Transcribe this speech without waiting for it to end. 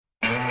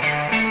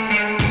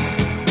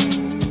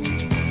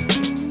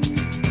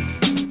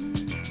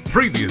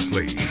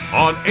Previously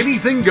on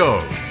Anything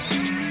Goes.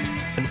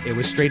 It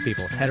was straight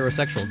people,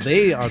 heterosexual.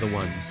 They are the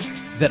ones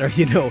that are,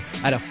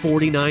 at a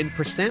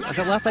 49%. I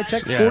thought last I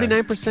checked,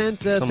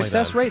 49%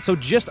 success rate. So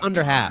just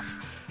under half,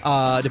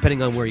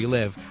 depending on where you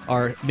live,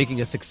 are making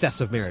a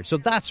success of marriage. So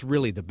that's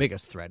really the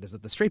biggest threat, is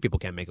that the straight people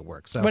can't make it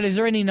work. So, but is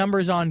there any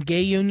numbers on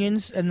gay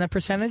unions and the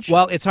percentage?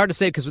 Well, it's hard to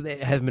say because they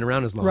haven't been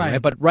around as long,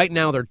 right? But right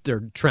now they're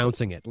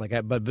trouncing it.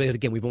 But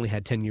again, we've only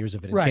had 10 years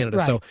of it in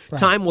Canada, so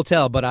time will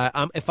tell. But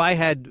if I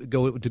had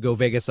to go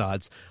Vegas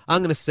odds,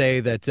 I'm going to say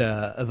that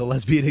the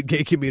lesbian and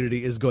gay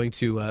community is going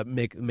to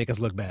make us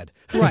look bad.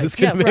 Right, It's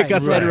going to make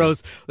us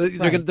heteros.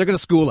 They're going to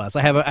school us.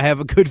 I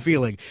have a good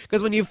feeling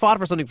because when you fought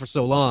for something for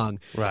so long,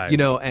 right?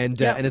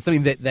 And it's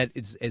something that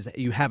is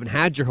you haven't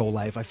had your whole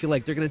life. I feel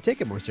like they're going to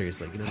take it more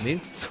seriously. You know what I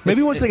mean?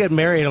 Maybe once they get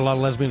married, a lot of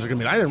lesbians are going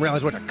to be like, I didn't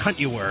realize what a cunt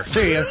you were.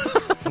 See ya.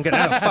 I'm getting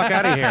the fuck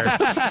out of here.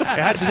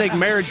 I had to take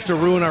marriage to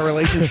ruin our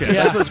relationship.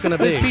 Yeah. That's what it's going to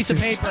be. This piece of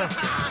paper.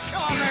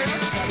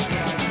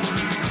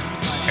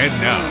 And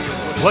now,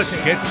 let's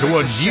get to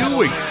a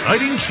new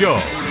exciting show.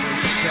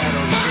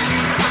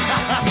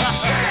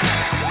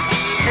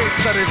 Hey,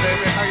 Sonny,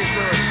 baby, how you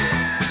doing?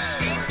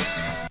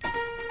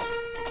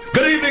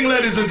 Good evening,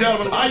 ladies and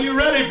gentlemen. Are you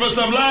ready for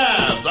some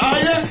laughs? Are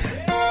you?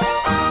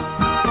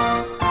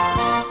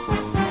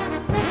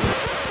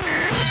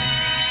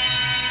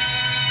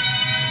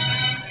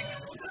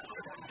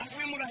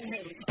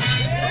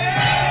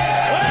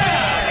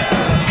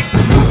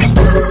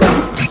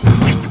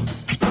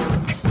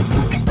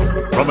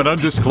 From an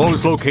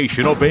undisclosed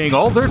location obeying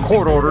all their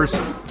court orders,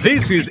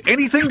 this is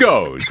Anything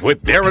Goes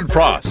with Darren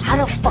Frost.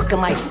 How the fuck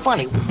am I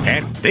funny?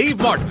 And Dave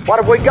Martin. What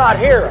have we got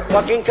here? A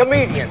fucking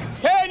comedian.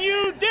 Can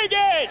you dig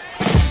it?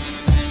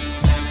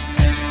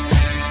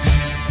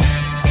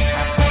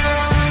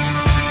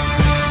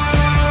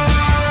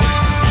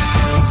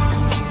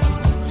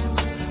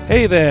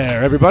 Hey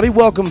there, everybody.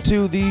 Welcome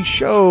to the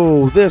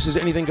show. This is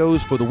Anything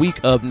Goes for the week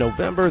of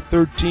November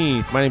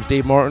 13th. My name's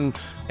Dave Martin,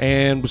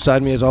 and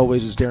beside me, as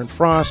always, is Darren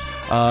Frost.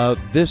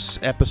 This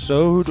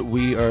episode,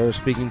 we are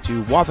speaking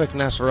to Wafik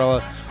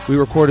Nasrallah. We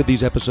recorded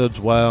these episodes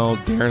while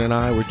Darren and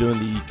I were doing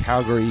the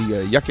Calgary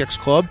Yuck Yucks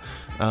Club.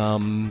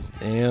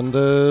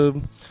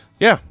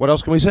 What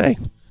else can we say?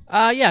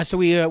 So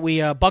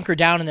we bunkered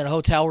down in a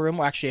hotel room,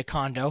 or actually a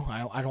condo.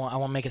 I want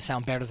to make it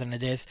sound better than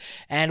it is.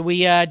 And we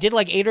did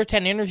like 8 or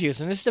 10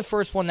 interviews, and this is the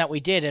first one that we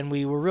did, and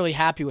we were really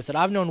happy with it.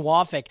 I've known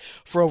Wafik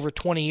for over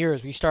 20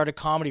 years. We started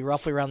comedy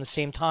roughly around the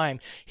same time.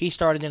 He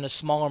started in a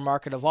smaller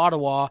market of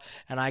Ottawa,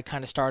 and I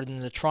kind of started in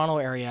the Toronto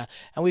area.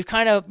 And we've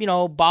kind of,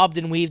 bobbed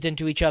and weaved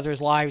into each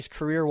other's lives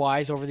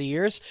career-wise over the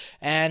years.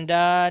 And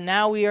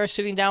now we are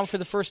sitting down for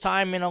the first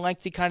time in a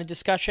lengthy kind of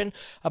discussion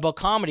about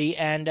comedy,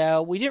 and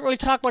we didn't really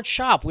talk about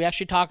shop. We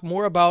actually talked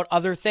more about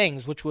other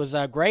things, which was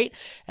great.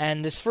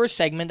 And this first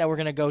segment that we're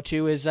going to go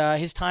to is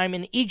his time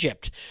in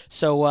Egypt.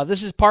 So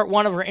this is part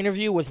one of our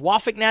interview with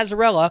Wafik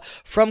Nasrallah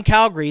from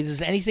Calgary. This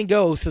is Anything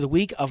Goes for the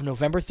week of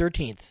November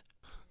 13th.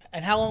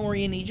 And how long were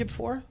you in Egypt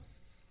for?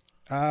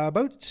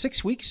 About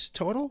 6 weeks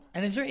total.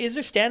 And is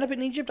there stand-up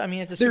in Egypt? I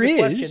mean, it's a stupid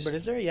question, but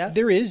is there? Yeah,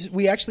 there is.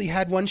 We actually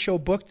had one show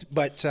booked,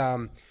 but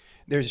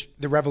there's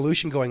the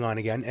revolution going on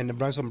again, and the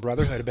Muslim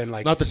Brotherhood have been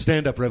like... Not the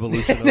stand-up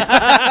revolution of the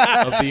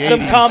 80s.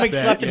 Some comics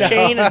left a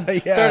chain and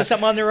started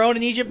something on their own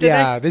in Egypt,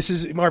 this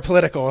is more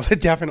political,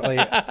 definitely.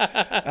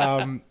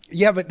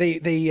 But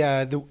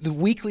the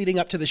week leading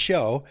up to the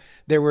show,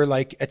 there were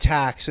like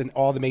attacks in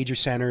all the major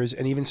centers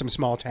and even some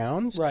small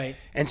towns. Right.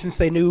 And since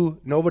they knew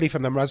nobody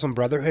from the Muslim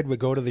Brotherhood would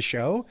go to the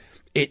show,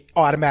 it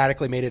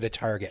automatically made it a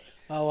target.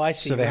 Oh, I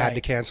see. So they had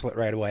to cancel it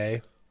right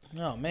away.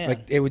 Oh, man.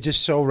 Like, it was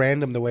just so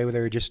random the way they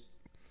were just...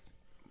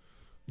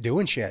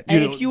 doing shit.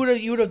 And if you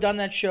would have done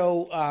that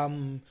show,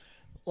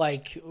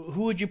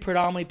 who would you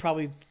predominantly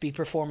probably be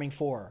performing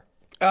for?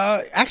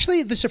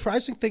 Actually, the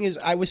surprising thing is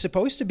I was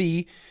supposed to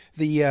be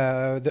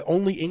the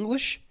only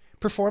English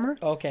performer.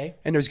 Okay.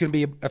 And there's going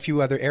to be a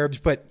few other Arabs,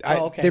 but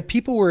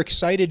people were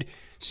excited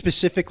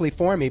specifically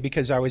for me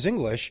because I was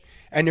English.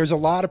 And there's a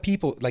lot of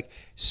people, like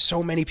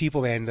so many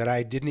people, man, that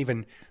I didn't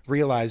even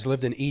realize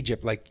lived in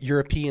Egypt, like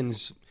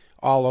Europeans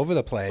all over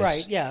the place.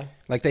 Right, yeah.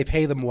 Like they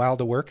pay them well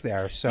to work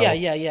there. So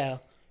Yeah.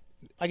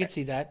 I can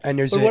see that. And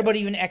but what about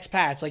even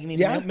expats? Like, you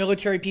mean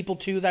military people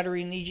too that are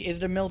in Egypt? Is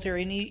there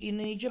military in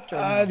Egypt? Or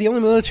no? The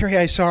only military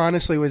I saw,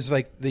 honestly, was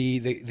like the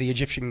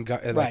Egyptian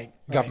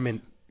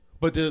government.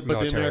 But the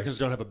Americans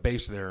don't have a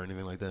base there or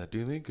anything like that, do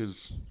you think?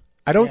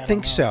 I don't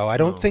think so. I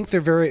don't think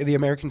the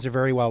Americans are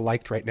very well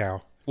liked right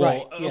now.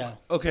 Well,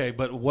 okay,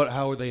 but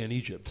how are they in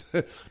Egypt?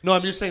 No,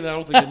 I'm just saying that I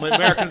don't think the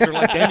Americans are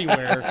liked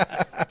anywhere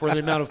for the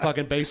amount of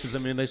fucking bases. I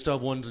mean, they still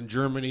have ones in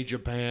Germany,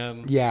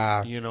 Japan.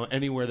 Yeah.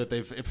 Anywhere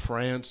that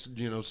France,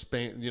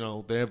 Spain,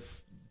 they have.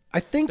 I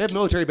think they have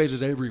military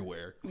bases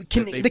everywhere.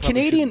 The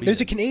Canadian,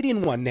 there's a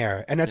Canadian one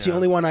there, and that's the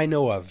only one I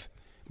know of.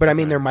 But I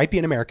mean, there might be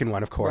an American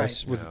one, of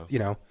course,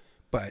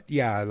 But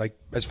yeah, like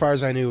as far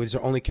as I knew, it was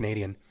only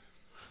Canadian.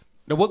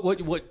 Now,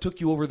 what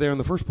took you over there in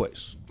the first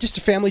place? Just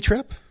a family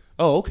trip.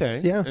 Oh, okay.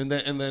 Yeah. And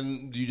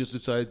then you just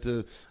decided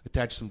to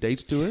attach some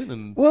dates to it,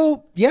 and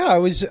well, yeah, I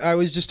was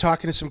just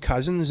talking to some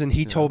cousins, and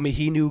he told me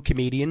he knew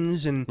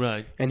comedians, and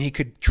and he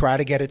could try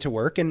to get it to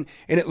work, and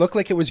it looked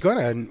like it was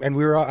gonna, and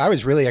I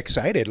was really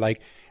excited.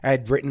 Like I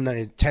had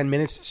written 10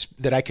 minutes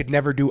that I could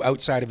never do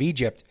outside of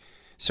Egypt.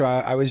 So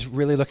I was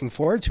really looking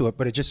forward to it,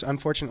 but it just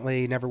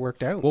unfortunately never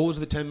worked out. What was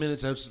the 10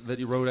 minutes that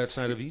you wrote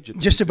outside of Egypt?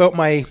 Just about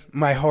my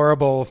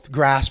horrible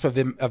grasp of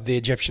the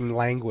Egyptian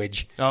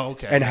language. Oh,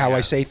 okay. And how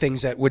I say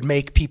things that would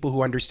make people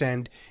who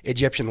understand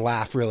Egyptian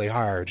laugh really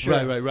hard.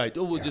 Right.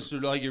 Oh, well, just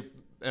like you're,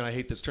 and I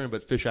hate this term,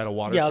 but fish out of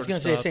water. Yeah, I was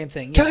going to say the same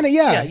thing. Kind of,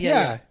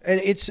 yeah.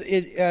 And it's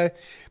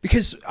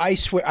because I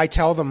swear, I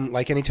tell them,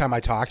 like, anytime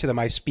I talk to them,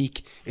 I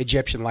speak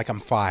Egyptian like I'm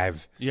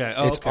 5.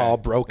 Yeah, it's all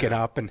broken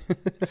up and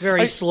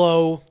very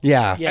slow.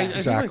 Yeah,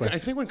 exactly. I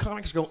think when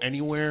comics go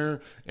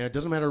anywhere, and it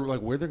doesn't matter like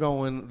where they're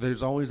going,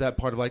 there's always that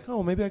part of like,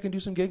 oh, maybe I can do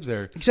some gigs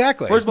there.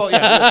 Exactly. First of all,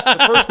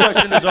 the first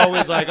question is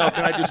always like, oh,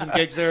 can I do some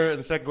gigs there? And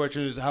the second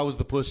question is, how was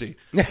the pussy?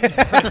 So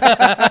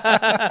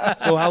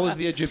how was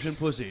the Egyptian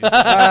pussy?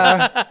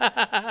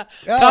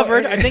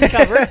 Covered, I think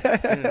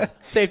covered.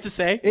 Safe to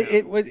say.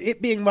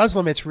 It being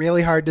Muslim, it's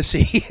really hard to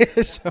see.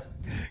 So,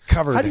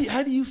 covered.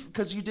 How do you?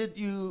 Because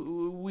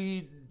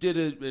we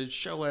did a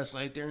show last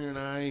night, Darren and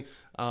I.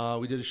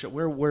 We did a show.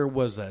 Where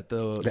was that?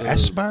 The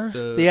S Bar.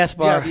 The S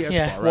Bar. Yeah, the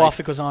S Bar. Right?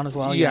 Wafik was on as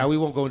well. Yeah, we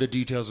won't go into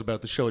details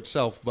about the show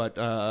itself, but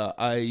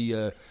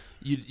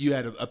you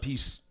had a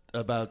piece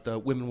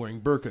about women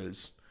wearing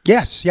burqas.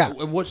 Yes. Yeah.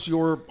 And what's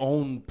your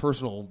own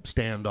personal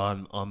stand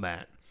on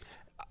that?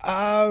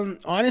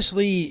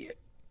 Honestly,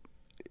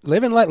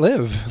 live and let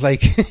live.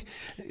 Like,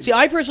 see,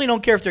 I personally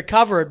don't care if they're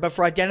covered, but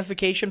for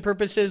identification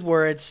purposes,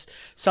 where it's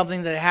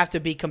something that I have to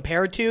be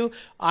compared to,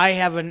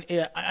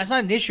 it's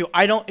not an issue.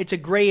 It's a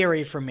gray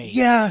area for me.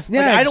 Yeah,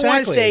 I don't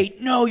want to say,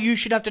 no, you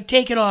should have to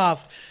take it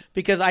off,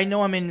 because I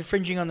know I'm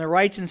infringing on their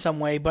rights in some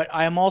way, but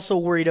I am also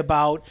worried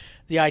about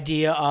the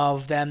idea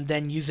of them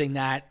then using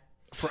that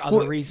for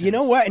other reasons. You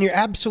know what? And you're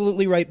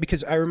absolutely right,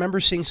 because I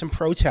remember seeing some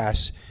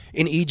protests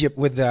in Egypt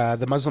with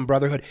the Muslim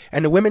Brotherhood,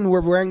 and the women were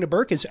wearing the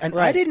burqas, and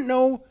I didn't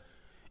know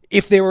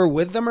if they were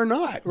with them or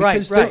not.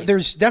 Because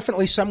there's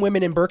definitely some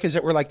women in burqas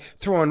that were like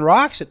throwing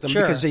rocks at them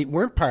because they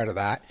weren't part of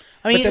that.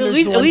 I mean, at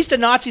least the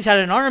Nazis had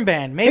an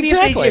armband. Maybe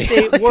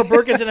if they wore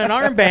burqas and an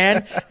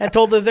armband and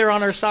told if they're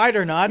on our side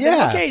or not,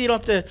 then okay, you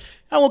don't have to.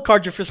 I won't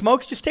card you for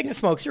smokes. Just take the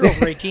smokes. You're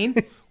over 18.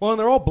 Well, and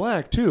they're all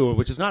black too,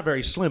 which is not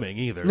very slimming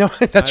either. No,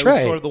 that's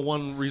right. Sort of the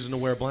one reason to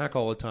wear black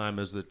all the time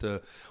is that.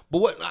 But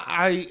what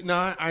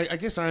I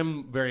guess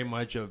I'm very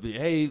much of the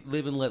hey,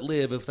 live and let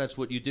live if that's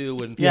what you do,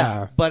 and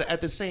But at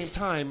the same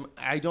time,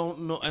 I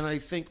don't know, and I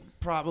think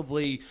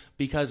probably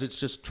because it's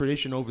just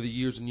tradition over the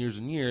years and years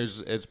and years,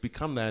 it's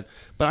become that.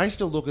 But I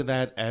still look at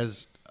that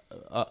as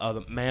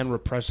a man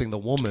repressing the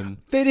woman.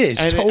 It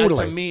is, and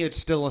totally. To me, it's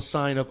still a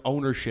sign of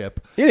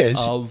ownership. It is.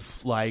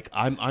 Of like,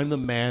 I'm the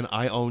man,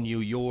 I own you,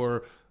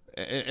 you're...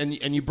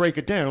 And you break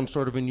it down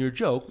sort of in your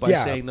joke by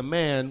saying the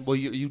man, well,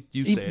 you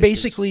say it.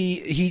 Basically,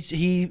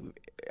 he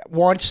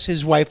wants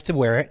his wife to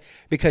wear it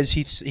because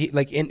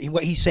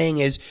what he's saying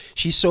is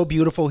she's so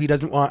beautiful he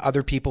doesn't want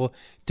other people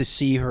to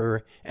see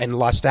her and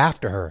lust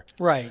after her.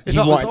 Right. It's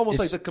almost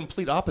like the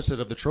complete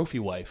opposite of the trophy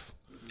wife.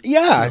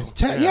 Yeah,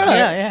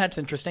 that's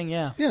interesting.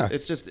 Yeah.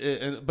 It's just,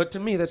 but to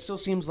me, that still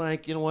seems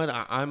like, you know what?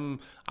 I'm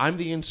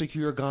the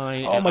insecure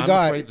guy. Oh my God!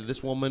 I'm afraid that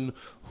this woman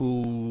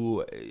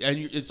and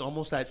it's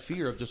almost that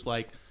fear of just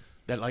like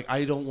that. Like,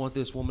 I don't want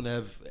this woman to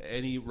have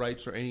any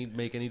rights or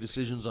make any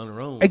decisions on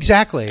her own.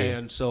 Exactly.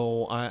 And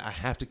so I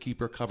have to keep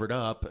her covered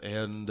up.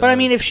 And but I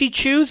mean, if she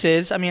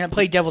chooses, I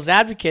play devil's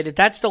advocate. If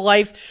that's the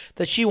life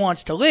that she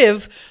wants to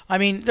live, I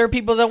mean, there are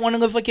people that want to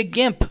live like a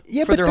gimp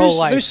for their whole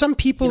life. There's some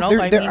people.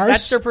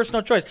 That's their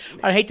personal choice.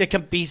 I hate to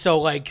be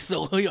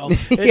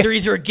they're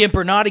either a gimp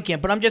or not a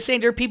gimp. But I'm just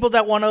saying there are people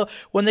that want to,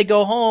 when they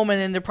go home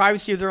and in the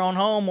privacy of their own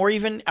home, or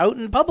even out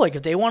in public,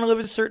 if they want to live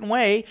a certain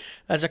way,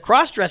 as a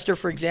cross-dresser,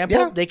 for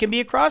example, they can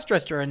be a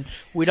cross-dresser, and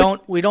we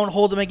don't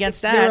hold them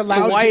against that.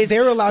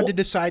 They're allowed to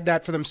decide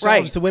that for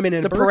themselves. Right. The women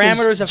in the burqas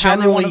parameters of how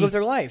they want to live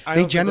their life.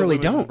 They generally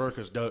don't.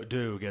 Burqas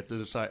do get to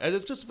decide, and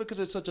it's just because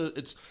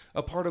it's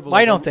a part of.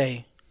 Why don't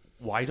they?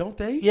 Why don't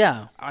they?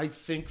 Yeah, I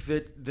think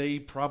that they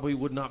probably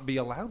would not be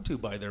allowed to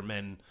by their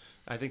men.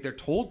 I think they're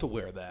told to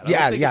wear that. I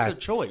don't think it's a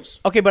choice.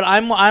 Okay, but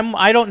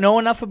I don't know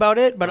enough about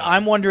it, but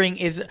I'm wondering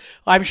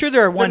I'm sure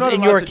there are ones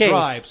in your case.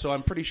 Drive, so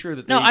I'm pretty sure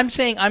that. No, I'm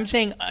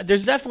saying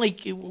there's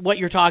definitely what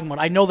you're talking about.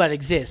 I know that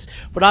exists,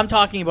 but I'm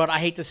talking about, I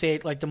hate to say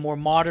it, like the more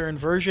modern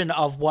version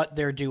of what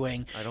they're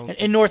doing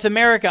in North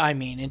America. I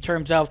mean, in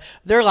terms of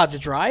they're allowed to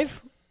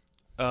drive.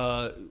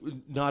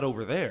 Not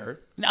over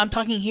there. I'm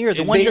talking here,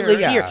 the ones that live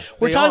here.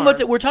 We're talking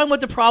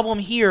about the problem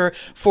here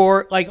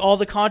for like all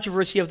the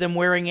controversy of them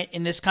wearing it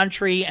in this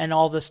country and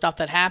all the stuff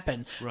that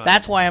happened. Right.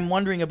 That's why I'm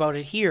wondering about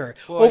it here.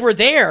 Well, over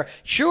there,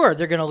 sure,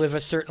 they're going to live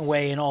a certain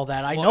way and all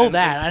that. I know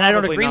that, and I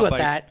don't agree with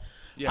that.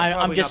 Yeah,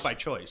 I'm just not by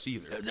choice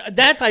either.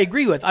 That's I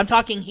agree with. I'm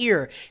talking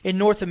here in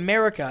North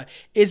America.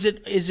 Is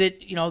it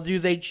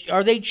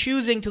are they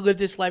choosing to live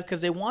this life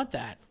because they want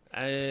that?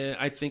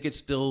 I think it's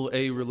still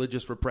a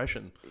religious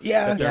repression.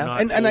 Yeah, that they're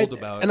not told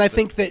about. And I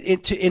think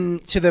that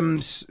to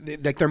them,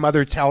 like their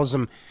mother tells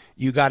them,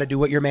 you got to do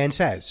what your man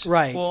says.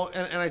 Right. Well,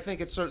 and I think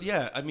it's sort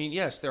of, I mean,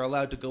 yes, they're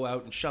allowed to go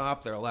out and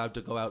shop. They're allowed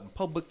to go out in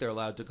public. They're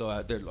allowed to go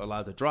out. They're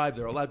allowed to drive.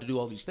 They're allowed to do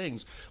all these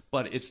things.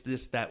 But it's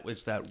it's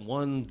that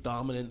one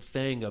dominant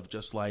thing of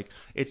just like,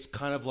 it's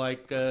kind of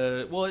like,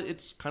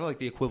 it's kind of like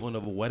the equivalent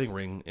of a wedding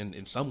ring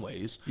in some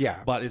ways.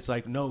 Yeah. But it's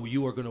like, no,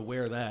 you are going to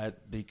wear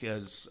that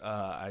because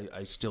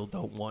I still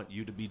don't want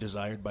you to be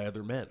desired by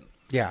other men.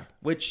 Yeah.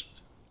 Which,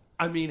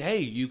 I mean, hey,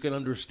 you can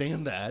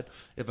understand that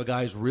if a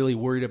guy's really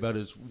worried about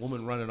his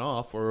woman running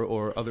off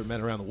or other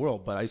men around the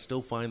world. But I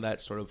still find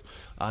that sort of,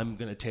 I'm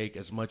going to take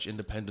as much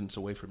independence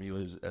away from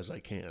you as I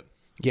can.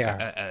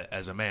 Yeah.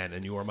 As a man,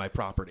 and you are my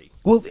property.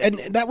 Well, and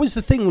that was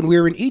the thing when we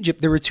were in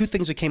Egypt. There were two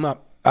things that came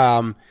up.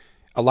 A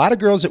lot of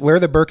girls that wear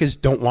the burqas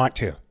don't want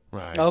to.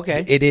 Right.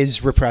 Okay. It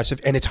is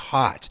repressive, and it's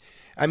hot.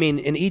 I mean,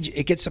 in Egypt,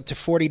 it gets up to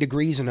 40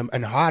 degrees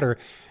and hotter.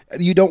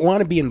 You don't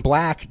want to be in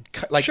black,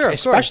 like Sure,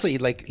 especially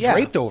like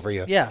draped over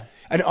you. Yeah.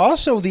 And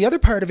also, the other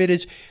part of it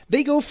is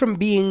they go from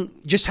being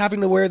just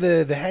having to wear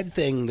the head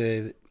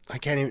thing. I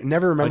can't even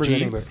never remember the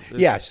name of it.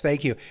 Yes,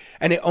 thank you.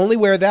 And they only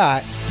wear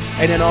that,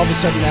 and then all of a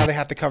sudden now they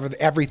have to cover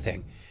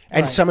everything.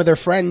 And some of their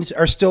friends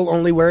are still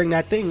only wearing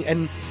that thing,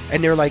 and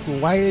they're like, well,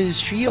 why is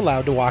she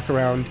allowed to walk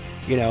around,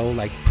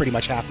 like pretty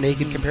much half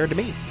naked compared to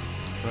me?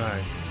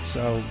 Right.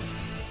 So,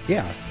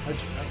 yeah.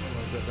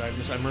 I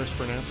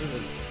mispronounced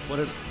it. What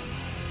is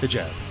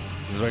hijab?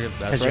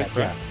 That's Hijab, right.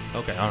 yeah.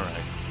 Okay. All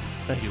right.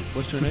 Thank you.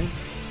 What's your name?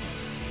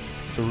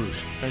 Sarush.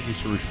 Thank you,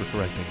 Sarush, for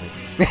correcting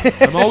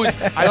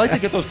me. I like to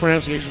get those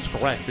pronunciations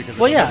correct because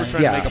if I'm ever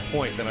trying to make a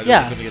point, then I'm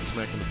going to get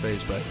smacked in the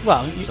face by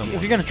someone.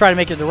 If you're going to try to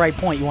make it the right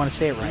point, you want to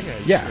say it right.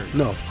 Yeah. Sure.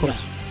 No, of course.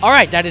 Yeah. All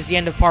right, that is the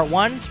end of part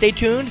one. Stay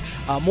tuned.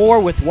 More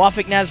with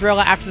Wafik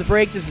Nasrallah after the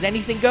break. This is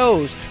Anything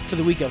Goes for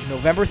the week of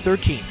November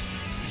 13th.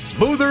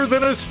 Smoother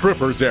than a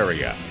stripper's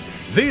area.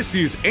 This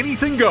is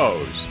Anything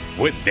Goes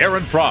with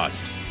Darren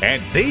Frost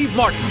and Dave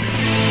Martin.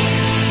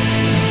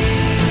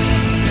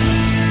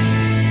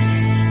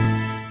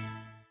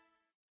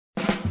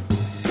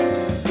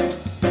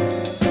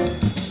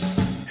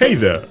 Hey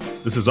there,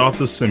 this is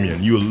Arthur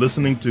Simeon. You are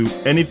listening to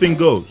Anything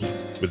Goes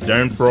with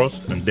Darren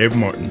Frost and Dave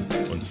Martin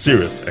on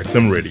Sirius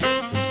XM Radio.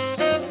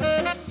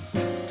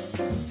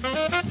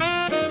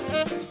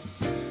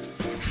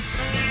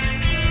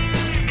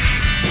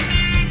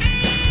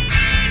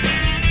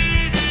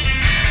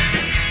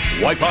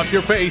 Wipe off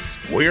your face,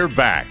 we're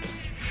back.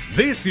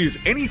 This is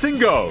Anything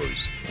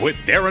Goes with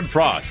Darren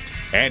Frost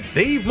and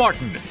Dave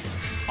Martin.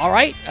 All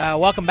right,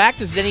 welcome back.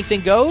 This is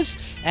Anything Goes.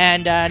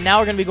 And now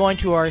we're going to be going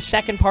to our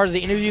second part of the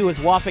interview with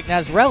Wafik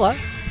Nasrallah.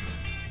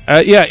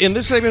 In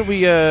this segment,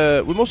 we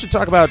mostly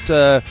talk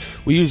about,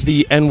 we use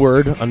the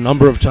N-word a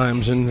number of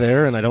times in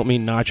there, and I don't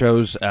mean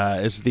nachos.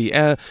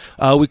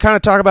 We kind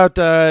of talk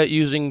about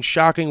using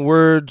shocking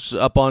words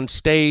up on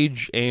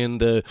stage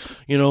and,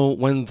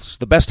 when's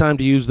the best time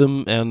to use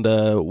them and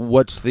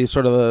what's the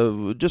sort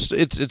of,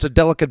 it's a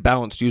delicate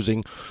balance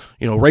using,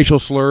 racial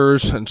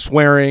slurs and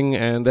swearing,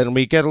 and then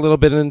we get a little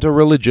bit into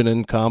religion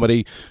and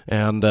comedy,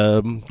 and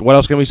what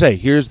else can we say?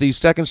 Here's the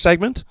second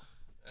segment.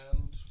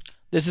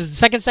 This is the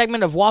second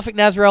segment of Wafik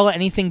Nasrallah,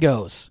 Anything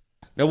Goes.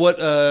 Now,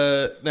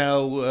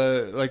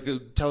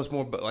 tell us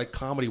more about,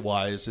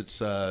 comedy-wise, it's,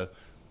 now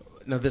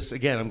this,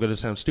 again, I'm going to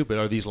sound stupid.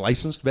 Are these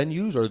licensed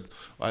venues, or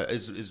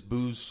is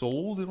booze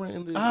sold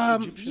in the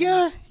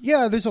Egyptian?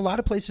 Yeah, there's a lot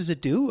of places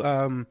that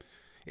do.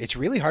 It's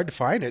really hard to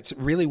find. It's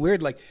really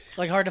weird. Like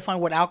hard to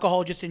find what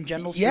alcohol just in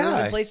general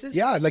serves in places?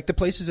 Yeah, like the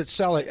places that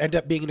sell it end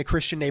up being in the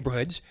Christian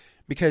neighborhoods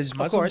because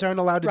Muslims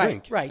aren't allowed to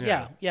drink. Right,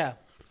 yeah.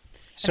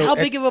 So, how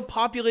big of a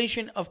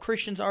population of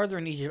Christians are there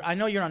in Egypt? I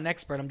know you're not an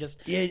expert. I'm just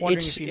wondering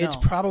if you know. It's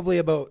probably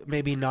about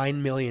maybe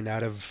 9 million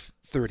out of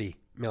 30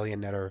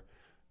 million that are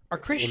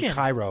Christian in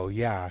Cairo.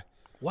 Yeah.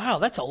 Wow,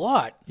 that's a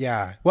lot.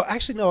 Yeah. Well,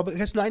 actually, no,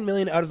 because 9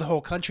 million out of the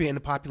whole country, and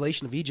the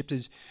population of Egypt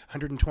is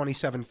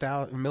 127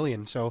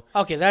 million. So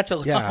okay, that's a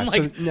lot. Yeah.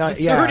 So a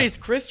third is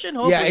Christian.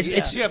 Hopefully,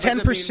 it's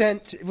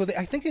 10%. Well,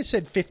 I think it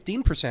said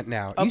 15%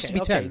 now. It used to be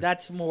 10.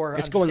 That's more.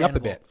 It's going up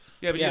a bit.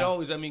 Yeah,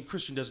 but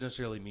Christian doesn't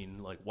necessarily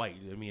mean like white.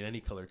 I mean,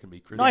 any color can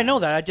be Christian. No, I know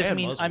that. I just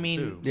Muslim mean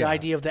too. the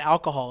idea of the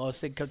alcohol. I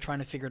was trying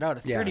to figure it out.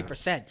 It's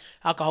 30%.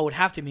 Alcohol would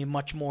have to be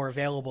much more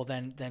available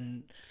than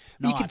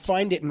not. You can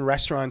find it in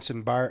restaurants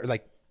and bar,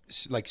 like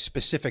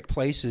specific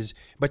places,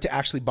 but to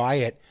actually buy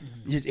it,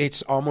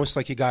 it's almost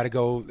like you got to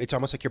go. It's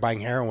almost like you're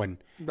buying heroin.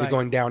 Right. You're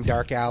going down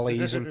dark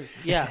alleys and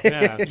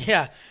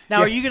yeah. Now,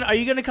 are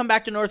you gonna come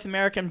back to North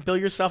America and bill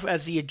yourself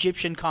as the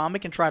Egyptian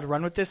comic and try to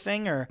run with this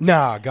thing, or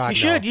no? God, you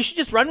should. You should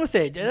just run with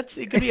it.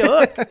 It could be a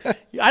hook.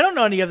 I don't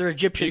know any other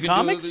Egyptian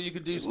comics. You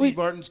could do Steve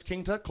Martin's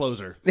King Tut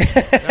closer.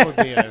 That would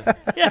be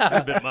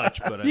a bit much,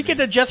 but you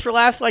could just for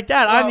laughs like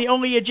that. Well, I'm the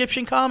only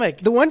Egyptian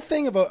comic. The one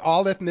thing about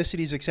all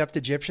ethnicities except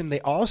Egyptian,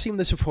 they all seem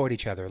to support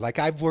each other. Like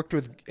I've worked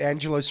with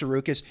Angelo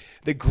Sarukis.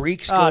 The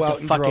Greeks go out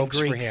in droves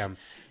for him.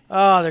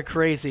 Oh, they're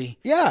crazy.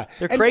 Yeah,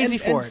 they're crazy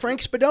for and it. Frank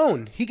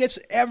Spadone, he gets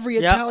every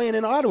Italian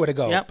in Ottawa to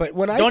go. Yep. But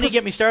when don't even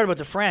get me started about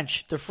the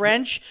French. The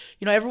French,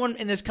 everyone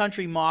in this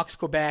country mocks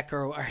Quebec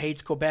or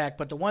hates Quebec,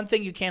 but the one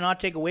thing you cannot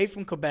take away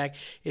from Quebec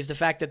is the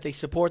fact that they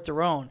support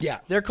their own. Yeah.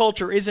 Their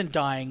culture isn't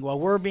dying while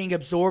we're being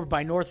absorbed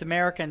by North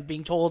America and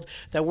being told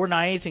that we're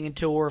not anything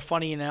until we're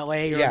funny in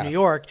L.A. or New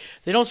York.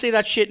 They don't say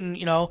that shit in,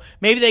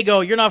 maybe they go,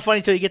 you're not funny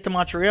until you get to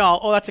Montreal.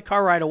 Oh, that's a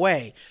car ride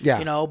away.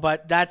 Yeah.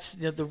 But that's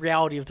the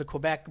reality of the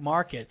Quebec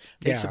market.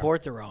 They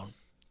support their own.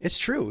 It's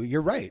true.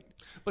 You're right.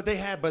 But they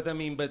have, but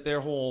their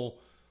whole,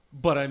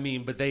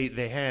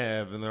 they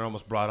have, and they're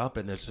almost brought up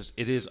in this.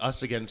 It is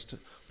us against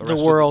the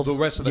world, the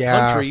rest of the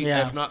country,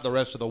 if not the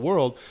rest of the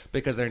world,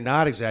 because they're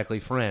not exactly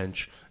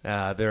French.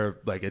 They're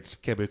like it's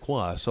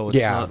Quebecois, so it's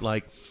not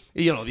like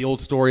the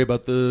old story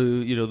about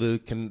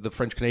the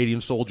French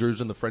Canadian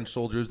soldiers and the French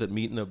soldiers that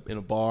meet in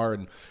a bar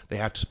and they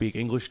have to speak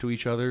English to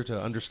each other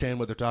to understand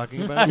what they're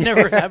talking about. I've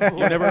never heard that.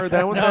 You never heard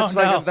that one?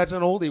 No, that's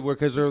an oldie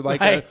because they're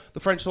like the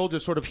French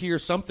soldiers sort of hear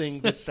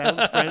something that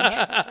sounds French,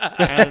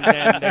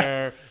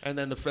 and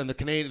then the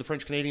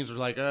French Canadians are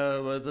like,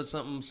 does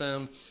something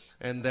sound?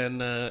 And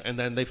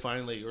then they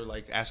finally are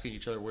like asking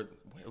each other,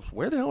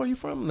 where the hell are you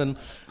from? And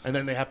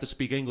then they have to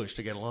speak English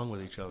to get along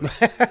with each other.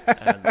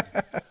 And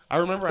I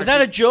remember. Is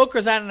that a joke or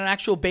is that an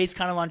actual based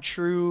kind of on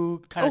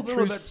true kind of?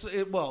 No, that's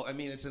it. Well, I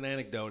mean, it's an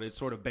anecdote. It's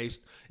sort of based.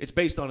 It's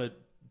based on a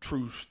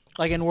true.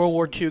 Like in World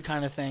War II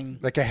kind of thing.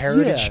 Like a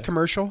heritage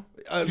commercial?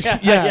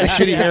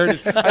 Shitty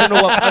heritage. I don't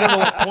know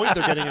what point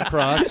they're getting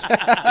across in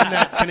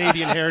that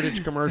Canadian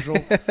heritage commercial.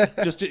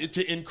 Just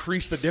to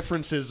increase the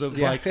differences of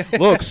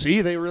look,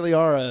 see, they really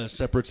are a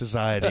separate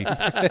society.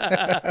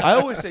 I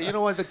always say,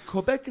 the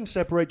Quebec can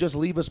separate, just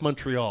leave us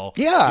Montreal.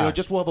 Yeah.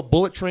 Just we'll have a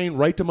bullet train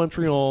right to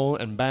Montreal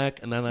and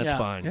back, and then that's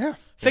fine. Yeah.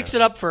 Fix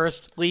it up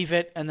first, leave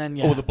it, and then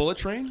Oh, the bullet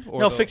train?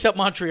 Or fix up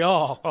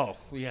Montreal. Oh,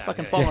 yeah. It's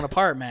fucking falling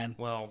apart, man.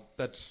 Well,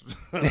 that's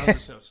another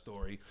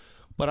story.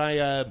 But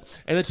and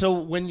then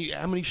so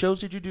how many shows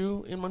did you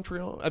do in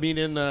Montreal? I mean,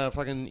 in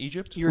fucking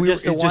Egypt? You were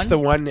just the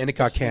one, and it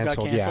got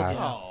canceled. Yeah.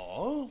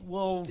 Oh,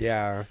 well.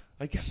 Yeah.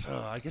 I guess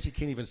you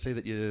can't even say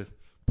that you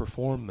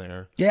perform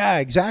there. Yeah,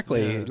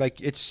 exactly. Yeah.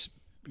 Like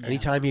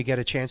anytime you get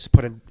a chance to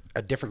put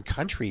a different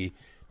country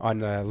on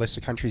the list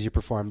of countries you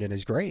performed in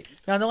is great.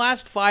 Now, in the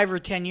last 5 or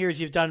 10 years,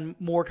 you've done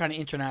more kind of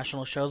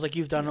international shows. Like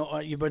you've been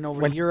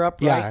over in Europe,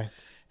 right?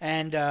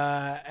 And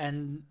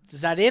is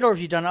that it, or have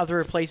you done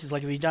other places?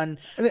 Like have you done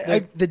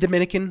the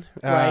Dominican?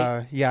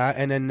 Right. Yeah,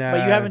 and then.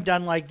 But you haven't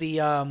done like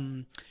the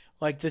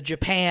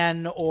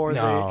Japan or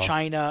the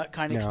China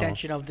kind of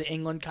extension of the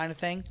England kind of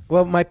thing.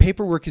 Well, my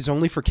paperwork is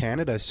only for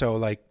Canada, so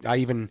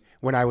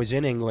when I was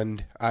in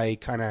England, I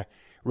kind of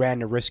ran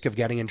the risk of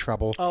getting in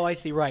trouble. Oh, I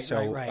see. Right,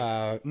 so,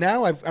 right.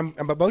 Now I'm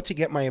about to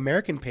get my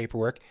American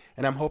paperwork,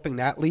 and I'm hoping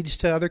that leads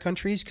to other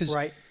countries because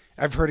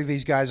I've heard of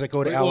these guys that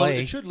go to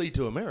L.A. It should lead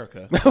to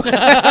America.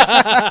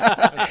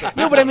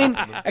 No, but I mean,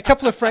 a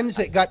couple of friends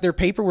that got their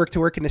paperwork to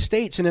work in the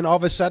States, and then all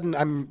of a sudden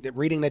I'm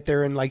reading that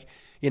they're in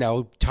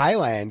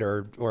Thailand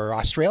or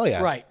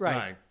Australia.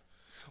 Right.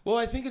 Well,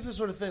 I think it's the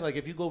sort of thing, like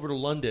if you go over to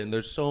London,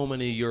 there's so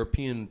many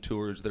European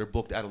tours that are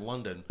booked out of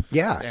London.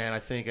 Yeah. And I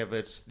think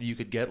you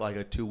could get like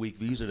a 2-week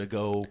visa to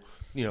go,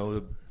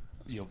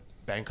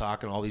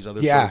 Bangkok and all these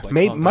other sort of,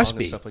 like, must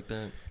be stuff like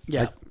that.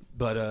 Yeah.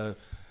 But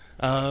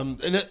one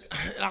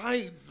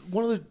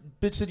of the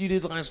bits that you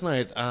did last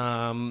night,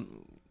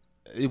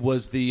 it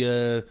was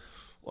the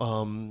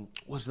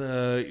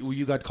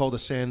you got called a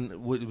sand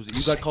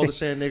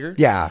nigger?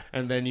 Yeah.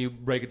 And then you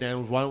break it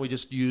down. Why don't we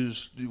just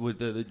use with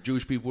the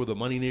Jewish people were the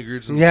money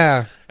niggers?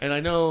 And I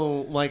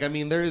know,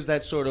 there is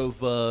that sort of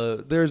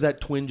there's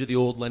that twinge of the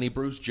old Lenny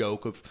Bruce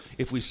joke of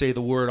if we say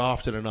the word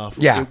often enough,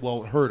 it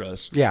won't hurt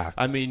us. Yeah.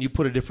 I mean, you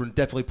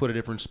definitely put a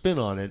different spin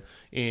on it,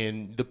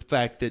 and the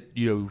fact that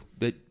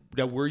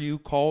Now, were you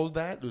called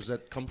that? Does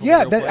that come from?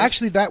 Yeah,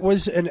 that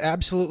was an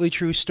absolutely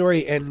true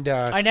story, and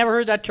I never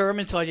heard that term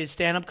until I did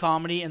stand-up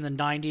comedy in the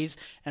 '90s,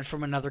 and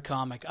from another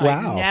comic.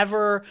 Wow.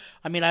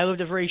 I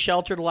lived a very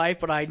sheltered life,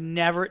 but I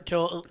never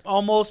till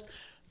almost.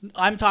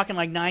 I'm talking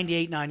like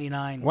 98,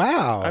 99.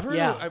 Wow. I've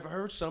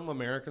heard some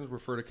Americans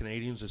refer to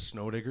Canadians as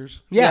snow diggers.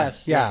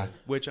 Yes. Yeah.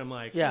 Which I'm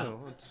like, yeah. I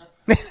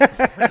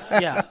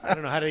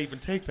don't know how to even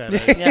take that.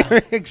 Yeah.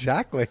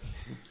 Exactly.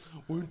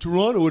 In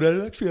Toronto,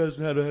 it actually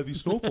hasn't had a heavy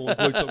snowfall in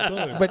quite some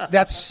time. But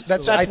that's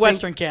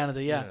Western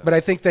Canada, yeah. But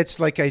I think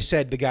that's, like I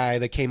said, the guy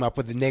that came up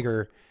with the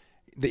nigger,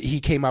 he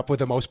came up with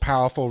the most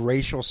powerful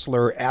racial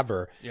slur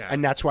ever. Yeah.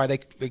 And that's why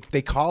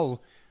they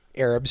call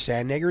Arabs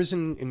sand niggers,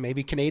 and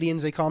maybe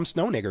Canadians, they call them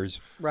snow niggers.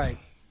 Right.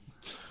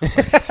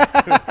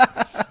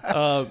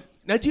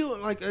 Now, do you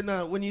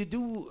when you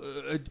do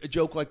a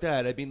joke like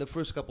that? I mean, the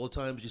first couple of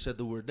times you said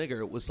the word nigger,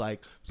 it was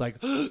like,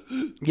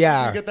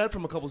 yeah. You get that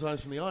from a couple of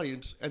times from the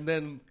audience, and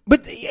then.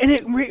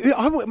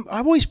 I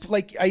always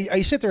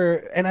I sit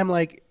there and I'm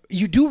like,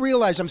 you do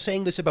realize I'm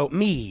saying this about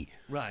me.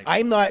 Right.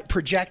 I'm not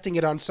projecting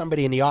it on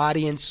somebody in the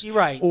audience.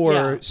 Right.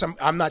 Or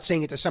I'm not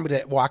saying it to somebody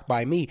that walked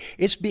by me.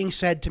 It's being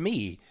said to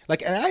me.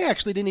 Like, and I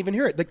actually didn't even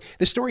hear it. Like,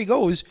 the story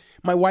goes,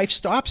 my wife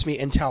stops me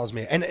and tells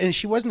me, and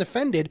she wasn't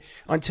offended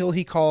until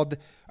he called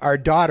our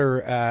daughter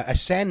a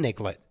sand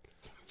niglet.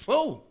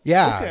 Oh,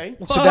 yeah. Okay.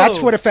 So that's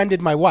what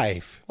offended my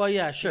wife. Well,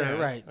 yeah, sure,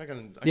 right. I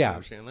can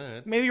understand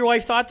that. Maybe your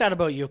wife thought that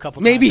about you a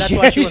couple Maybe times.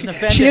 That's why she wasn't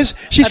offended.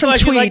 She's from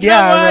Tweed, like,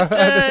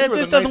 yeah.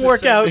 This doesn't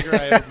work out.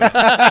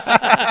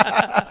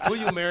 Will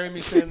you marry me,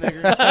 sand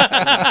nigger?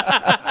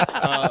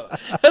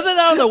 Isn't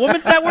that on the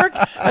Women's Network?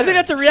 I think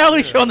that's a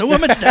reality show on the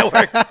Women's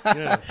Network.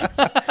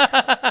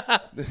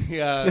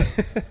 Yeah.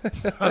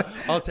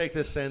 I'll take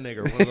this sand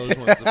nigger, one of those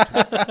ones.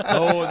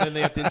 Oh, and then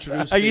they have to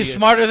introduce Are you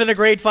smarter than a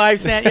grade 5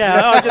 sand?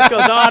 Yeah, it just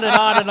goes on and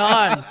on and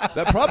on.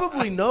 That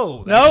probably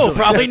no. No,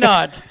 probably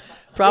not.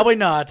 Probably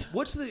not.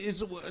 What's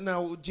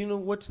now? Do you know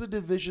what's the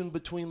division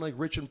between like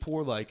rich and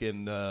poor like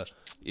in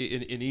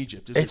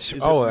Egypt? Is it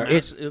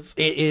massive?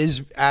 It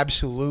is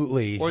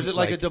absolutely. Or is it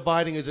like a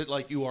dividing? Is it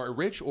like you are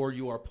rich or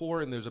you are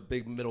poor, and there's a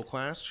big middle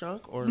class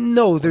chunk? Or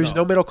no, there's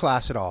no middle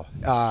class at all.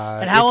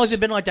 And how long has it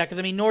been like that? Because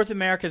I mean, North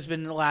America has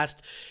been in the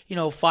last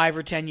 5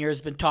 or 10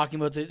 years been talking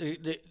about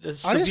the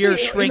severe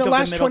shrink in the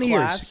last of the middle 20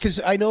 class. years.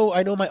 Because I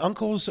know my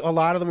uncles, a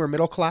lot of them were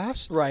middle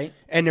class, right,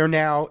 and they're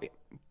now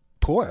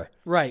poor.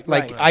 Right.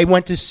 Like I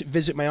went to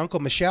visit my uncle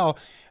Michelle,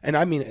 and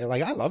I mean,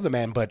 like I love the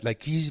man, but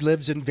like he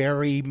lives in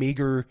very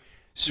meager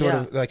sort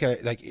of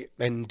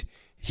and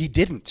he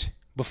didn't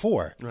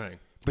before. Right.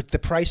 But the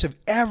price of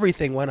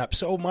everything went up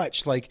so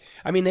much. Like,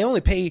 I mean, they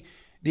only pay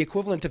the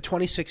equivalent of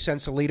 26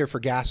 cents a liter for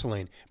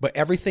gasoline, but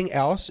everything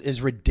else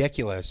is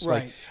ridiculous.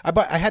 Right.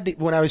 Like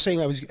when I was saying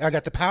I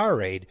got the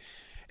Powerade.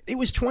 It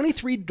was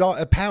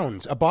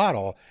 £23 a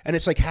bottle, and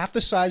it's like half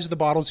the size of the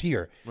bottles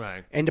here.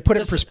 Right. And to put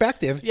it in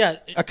perspective, yeah,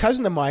 a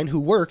cousin of mine who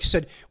works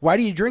said, "Why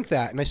do you drink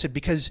that?" And I said,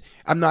 "Because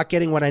I'm not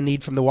getting what I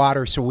need from the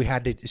water, so we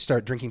had to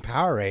start drinking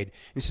Powerade."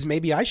 And he says,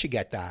 "Maybe I should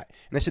get that."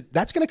 And I said,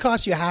 "That's going to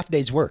cost you a half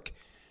day's work,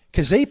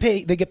 because they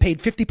get paid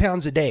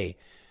 £50 a day."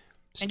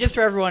 And just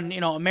for everyone,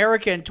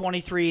 American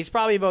 23 is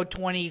probably about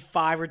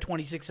 25 or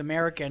 26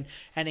 American,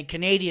 and in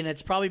Canadian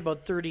it's probably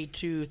about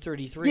 32,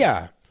 33.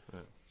 Yeah.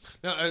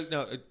 No,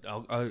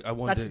 I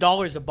want That's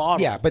dollars a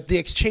bottle. Yeah, but the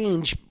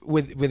exchange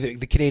with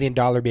the Canadian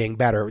dollar being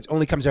better, it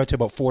only comes out to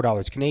about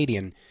 $4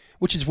 Canadian,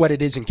 which is what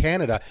it is in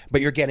Canada. But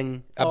you're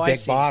getting a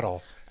big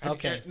bottle.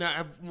 Okay.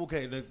 Now,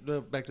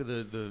 back to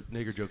the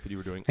nigger joke that you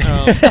were doing.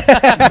 Now,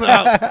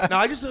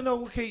 I just don't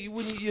know.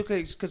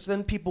 Because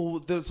then people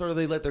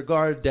they let their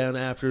guard down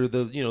after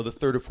the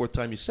third or fourth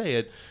time you say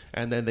it,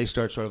 and then they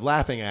start sort of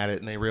laughing at it,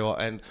 and they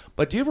realize.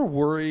 But do you ever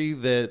worry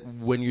that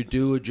when you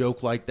do a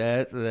joke like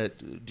that,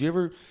 do you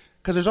ever?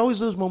 Because there's always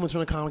those moments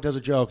when a comic does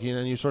a joke,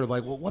 and you're sort of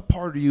like, well, what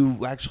part are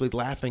you actually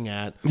laughing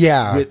at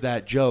with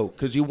that joke?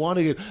 Because you want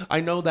to get,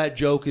 I know that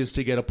joke is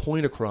to get a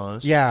point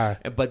across. Yeah.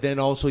 But then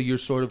also you're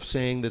sort of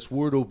saying this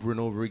word over and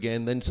over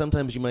again. Then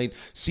sometimes you might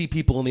see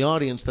people in the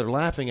audience that are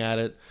laughing at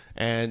it,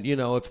 and,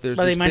 if there's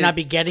But they might not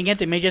be getting it.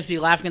 They may just be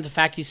laughing at the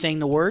fact he's saying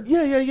the word.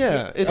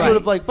 Yeah. It's sort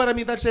of like, but I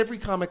mean, that's every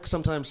comic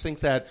sometimes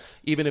thinks that,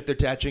 even if they're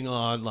touching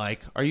on,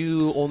 like, are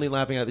you only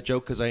laughing at the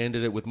joke because I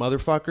ended it with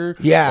motherfucker?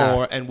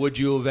 Yeah. And would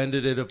you have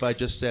ended it if I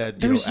just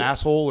said,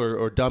 asshole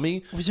or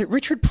dummy? Was it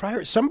Richard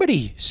Pryor?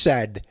 Somebody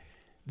said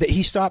that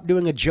he stopped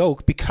doing a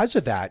joke because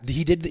of that.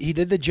 He did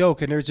the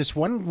joke, and there's this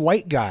one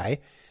white guy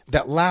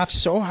that laughed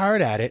so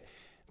hard at it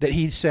that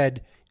he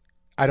said,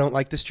 "I don't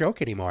like this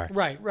joke anymore."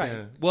 Right.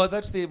 Yeah. Well,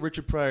 that's the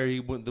Richard Pryor.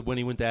 When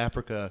he went to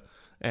Africa,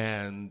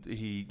 and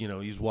he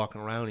was walking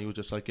around. He was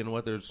just like, you know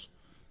what?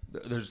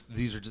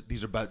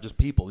 These are about just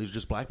people. These are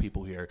just black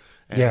people here.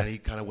 And then he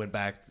kind of went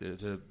back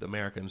to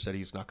America and said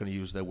he's not going to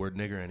use the word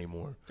nigger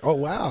anymore. Oh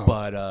wow!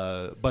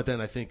 But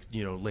then I think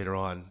later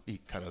on he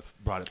kind of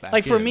brought it back.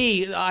 Like for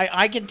me,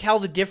 I can tell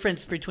the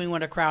difference between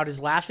when a crowd is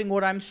laughing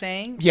what I'm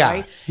saying,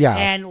 yeah,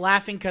 and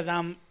laughing because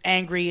I'm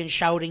angry and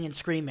shouting and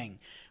screaming.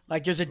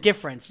 Like, there's a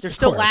difference. They're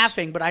still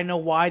laughing, but I know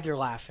why they're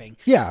laughing.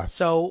 Yeah.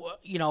 So,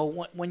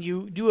 when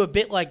you do a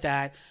bit like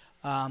that,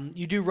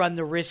 you do run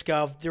the risk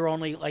of they're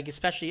only, like,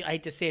 especially, I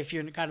hate to say, if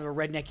you're in kind of a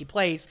rednecky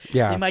place,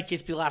 they might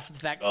just be laughing at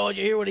the fact, oh, did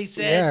you hear what he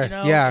said?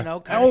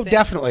 Oh,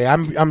 definitely.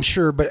 I'm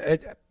sure, but...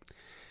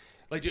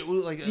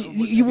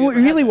 you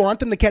really want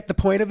them to get the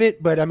point of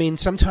it, but, I mean,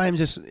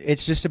 sometimes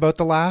it's just about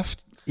the laugh,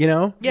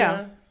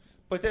 Yeah.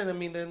 But then, I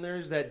mean, then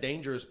there's that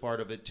dangerous part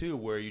of it, too,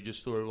 where you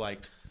just sort of,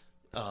 like...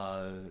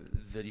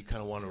 that you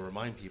kind of want to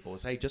remind people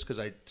is, hey, just because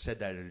I said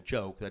that in a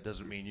joke, that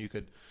doesn't mean you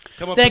could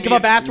come up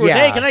afterwards.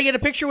 Yeah. Hey, can I get a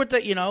picture with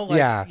the,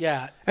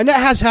 yeah. And that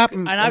has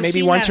happened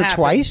maybe once or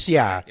twice.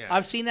 Yeah.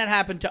 I've seen that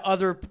happen to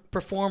other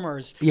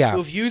performers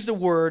who've used the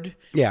word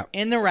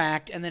in their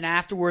act, and then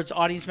afterwards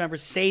audience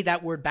members say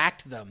that word back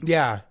to them.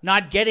 Yeah.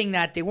 Not getting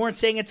that. They weren't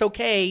saying it's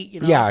okay.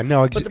 Yeah,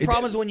 no. But the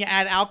problem is when you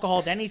add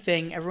alcohol to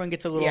anything, everyone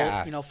gets a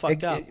little,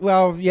 fucked up.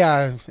 Well,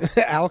 yeah.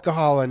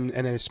 Alcohol and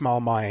a small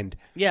mind.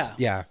 Yeah.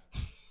 Yeah.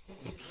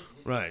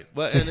 Right.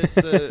 But and it's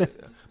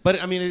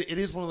But I mean, it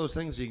is one of those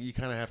things you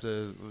kind of have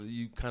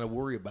to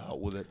worry about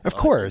with it. Of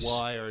course.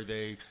 Why are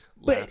they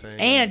laughing?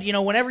 And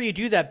whenever you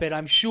do that bit,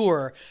 I'm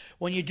sure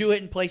when you do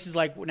it in places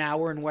like now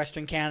we're in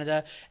Western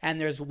Canada and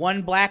there's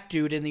one black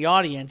dude in the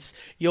audience,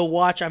 you'll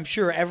watch. I'm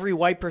sure every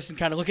white person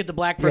kind of look at the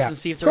black person and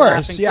see if they're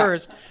laughing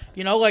first.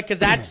 Because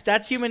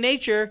that's human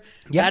nature.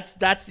 Yeah.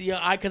 That's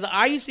because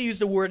I used to use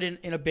the word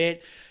in a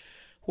bit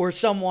where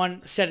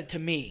someone said it to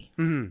me.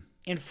 Mm-hmm.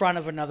 In front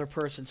of another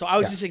person. So I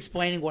was just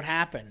explaining what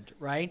happened,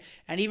 right?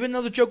 And even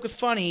though the joke was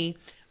funny,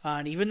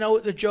 and even though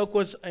the joke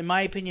was, in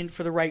my opinion,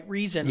 for the right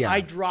reason, I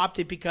dropped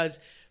it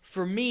because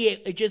for me,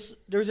 it just,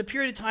 there was a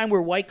period of time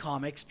where white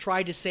comics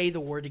tried to say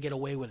the word to get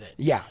away with it.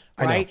 Yeah,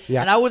 right? I know.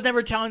 Yeah. And I was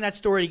never telling that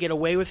story to get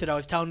away with it. I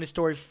was telling the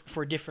story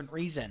for a different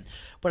reason.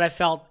 But I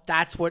felt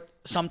that's what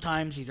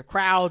sometimes either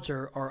crowds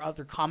or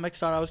other comics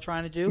thought I was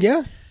trying to do.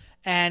 Yeah.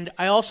 And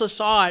I also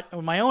saw it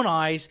with my own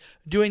eyes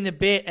doing the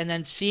bit and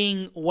then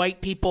seeing white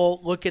people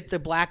look at the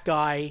black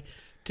guy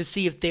to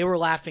see if they were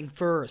laughing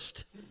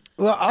first.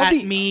 Well,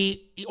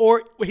 me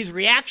or his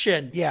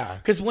reaction. Yeah.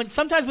 Because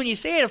sometimes when you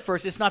say it at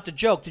first, it's not the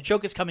joke. The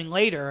joke is coming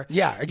later.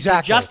 Yeah,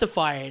 exactly. To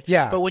justify it.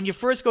 Yeah. But when you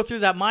first go through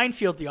that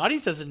minefield, the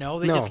audience doesn't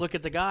know. They just look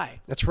at the guy.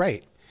 That's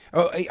right.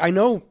 Oh, I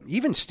know.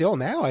 Even still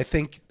now, I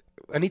think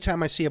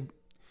anytime I see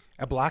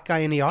a black guy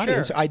in the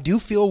audience, I do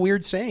feel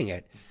weird saying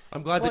it.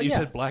 I'm glad that you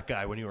said black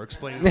guy when you were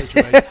explaining the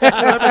situation.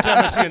 Every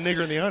time I see a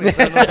nigger in the audience,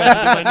 I don't know if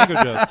I should do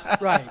my nigger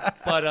joke. Right.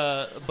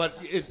 But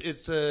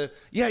it's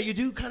you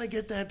do kind of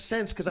get that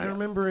sense because I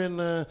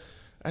remember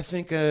I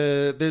think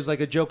there's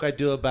like a joke I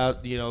do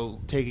about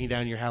taking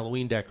down your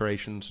Halloween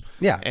decorations.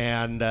 Yeah.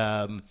 And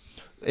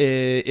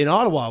in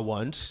Ottawa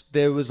once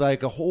there was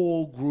like a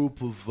whole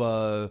group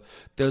of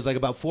there was like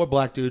about 4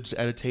 black dudes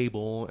at a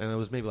table, and it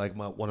was maybe like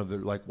one of their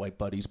like white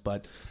buddies,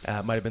 but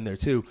might have been there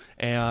too.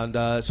 And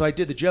so I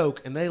did the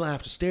joke, and they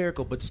laughed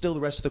hysterical, but still the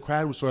rest of the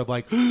crowd was sort of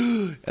like,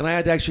 and I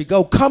had to actually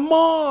go, "Come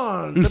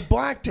on, the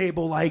black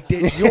table liked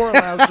it. You're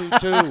allowed to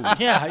too."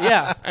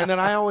 Yeah. And then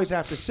I always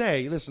have to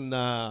say, "Listen,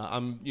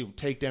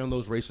 take down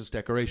those racist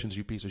decorations,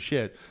 you piece of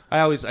shit."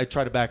 I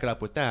try to back it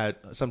up with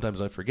that. Sometimes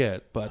I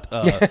forget, but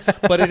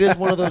it is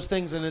one of those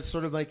things, and it's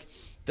sort of like,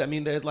 I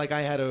mean, like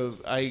I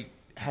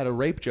had a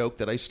rape joke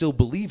that I still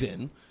believe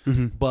in,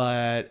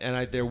 but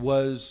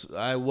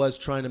I was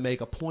trying to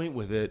make a point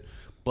with it,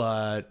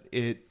 but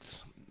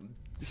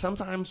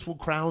sometimes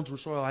crowds were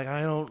sort of like,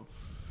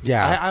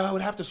 I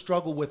would have to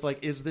struggle with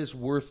like, is this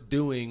worth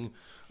doing?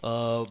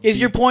 Is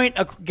your point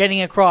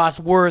getting across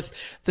worth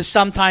the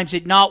sometimes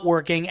it not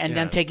working and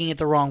then taking it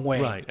the wrong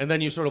way? Right, and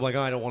then you sort of like,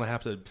 I don't want to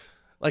have to.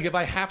 Like,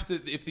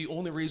 if the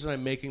only reason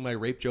I'm making my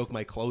rape joke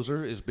my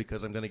closer is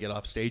because I'm going to get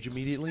off stage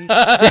immediately,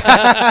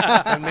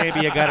 then maybe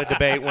you got to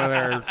debate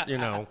whether,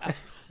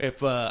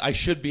 if I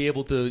should be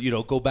able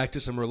to, go back to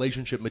some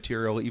relationship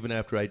material even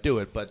after I do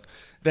it. But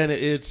then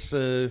it's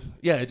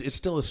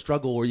still a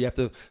struggle where you have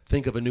to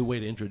think of a new way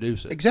to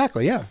introduce it.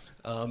 Exactly, yeah.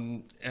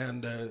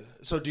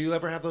 So do you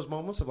ever have those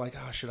moments of like,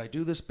 should I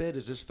do this bit?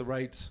 Is this the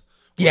right?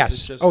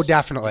 Yes.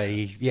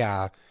 Definitely.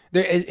 Yeah.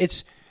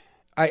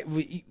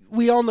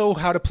 We all know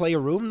how to play a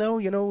room,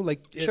 though.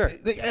 Sure.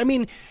 I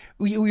mean,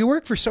 we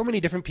work for so many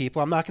different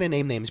people. I'm not going to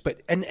name names,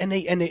 but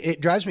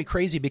it drives me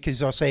crazy because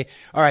they'll say,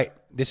 "All right,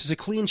 this is a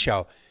clean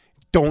show.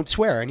 Don't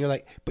swear," and you're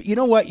like, "But you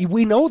know what?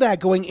 We know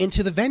that going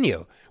into the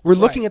venue. We're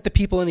looking at the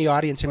people in the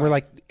audience, and we're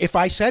like, if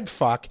I said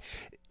fuck,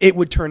 it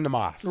would turn them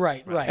off.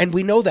 Right. And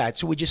we know that,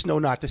 so we just know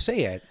not to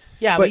say it."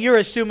 Yeah, but you're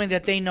assuming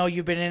that they know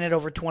you've been in it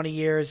over 20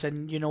 years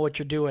and you know what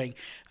you're doing.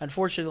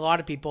 Unfortunately, a lot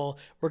of people,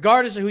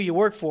 regardless of who you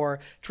work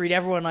for, treat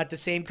everyone at the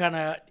same kind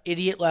of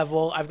idiot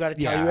level. I've got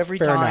to tell you every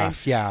fair time.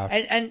 Enough, yeah.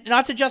 And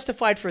not to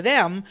justify it for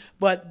them,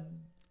 but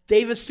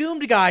they've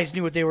assumed guys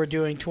knew what they were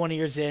doing 20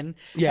 years in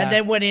and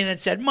then went in and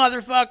said,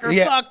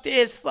 "Motherfucker, fuck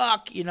this,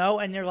 fuck,"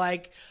 and they're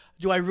like,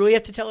 do I really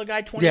have to tell a guy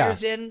 20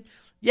 years in?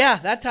 Yeah,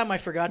 that time I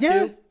forgot to.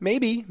 Yeah,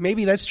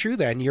 maybe that's true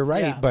then. You're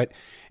right.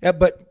 Yeah.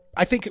 But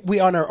I think we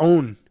on our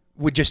own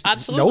would just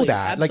know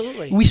that.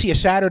 Absolutely. Like we see a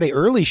Saturday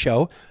early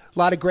show, a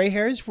lot of gray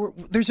hairs.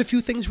 There's a few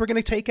things we're going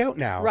to take out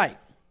now. Right.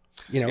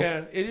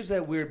 Yeah, it is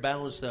that weird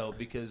balance though,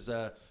 because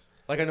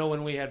like I know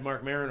when we had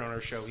Mark Maron on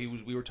our show,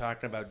 we were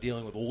talking about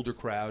dealing with older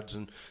crowds,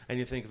 and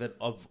you think that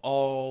of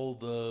all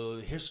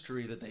the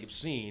history that they've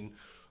seen,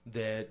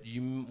 that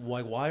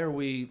why are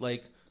we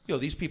like.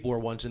 These people were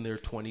once in their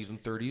 20s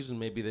and 30s, and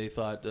maybe they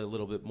thought a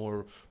little bit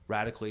more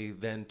radically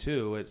then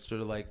too. It's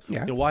sort of like,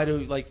 why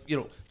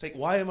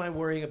why am I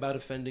worrying about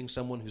offending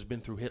someone who's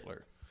been through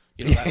Hitler?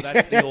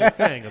 That's the old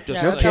thing of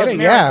just no kidding,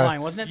 yeah,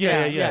 wasn't it?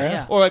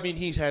 Yeah. Or I mean,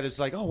 he's had it's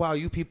like, oh wow,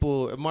 you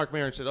people. Mark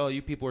Maron said, oh,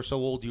 you people are so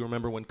old. Do you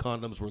remember when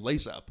condoms were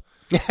lace up?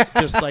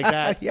 Just like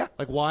that. Yeah.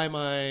 Like, why am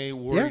I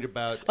worried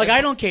about? Like,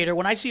 I don't cater.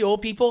 When I see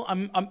old people,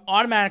 I'm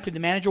automatically, the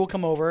manager will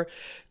come over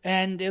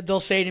and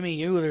they'll say to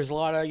me, there's a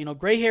lot of,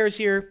 gray hairs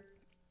here.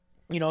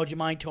 do you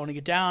mind toning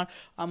it down?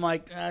 I'm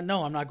like,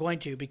 no, I'm not going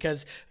to,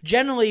 because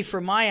generally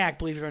for my act,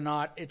 believe it or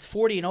not, it's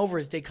 40 and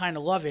over. They kind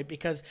of love it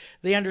because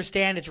they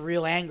understand it's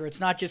real anger. It's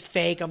not just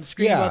fake. I'm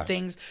screaming about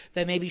things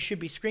that maybe should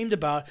be screamed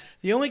about.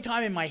 The only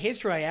time in my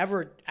history I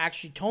ever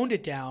actually toned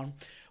it down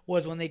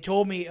was when they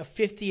told me a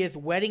 50th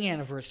wedding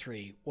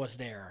anniversary was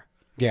there.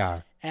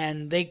 Yeah.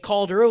 And they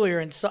called earlier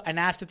and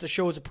asked if the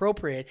show was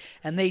appropriate,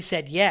 and they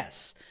said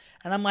yes.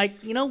 And I'm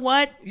like, you know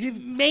what?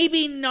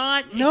 Maybe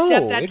not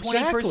accept that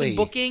 20-person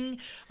booking.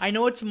 I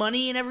know it's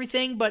money and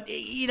everything, but,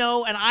 and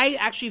I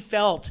actually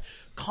felt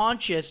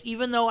conscious,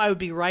 even though I would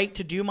be right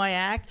to do my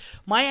act.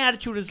 My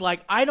attitude is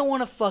like, I don't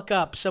want to fuck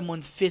up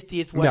someone's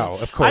 50th wedding. No,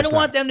 of course I don't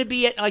want them to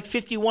be at like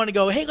 51 and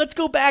go, hey, let's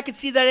go back and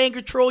see that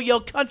angry troll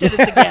yell cunt at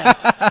us again.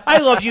 I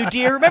love you,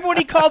 dear. Remember when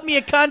he called me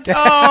a cunt?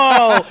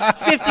 Oh,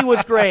 50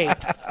 was great.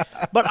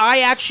 But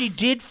I actually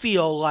did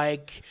feel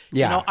like,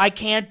 I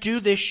can't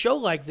do this show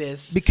like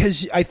this.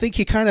 Because I think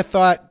he kind of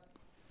thought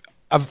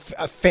of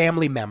a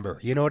family member.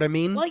 You know what I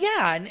mean? Well,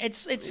 yeah, and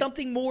it's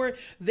something more.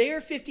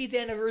 Their 50th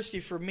anniversary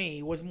for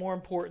me was more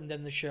important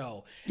than the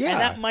show. Yeah. And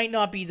that might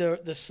not be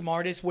the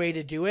smartest way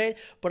to do it,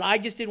 but I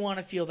just didn't want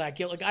to feel that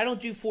guilt. Like, I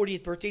don't do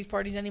 40th birthdays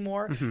parties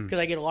anymore because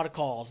I get a lot of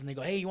calls, and they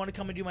go, hey, you want to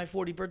come and do my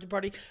 40th birthday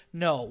party?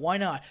 No, why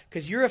not?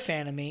 Because you're a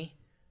fan of me.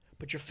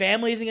 But your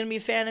family isn't going to be a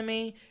fan of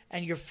me,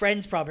 and your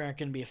friends probably aren't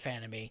going to be a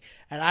fan of me.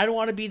 And I don't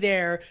want to be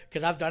there,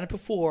 because I've done it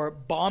before,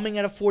 bombing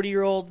at a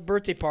 40-year-old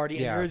birthday party,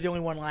 and you're the only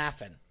one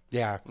laughing.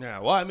 Yeah. Yeah.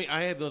 Well, I mean,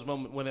 I have those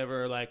moments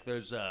whenever, like,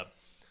 there's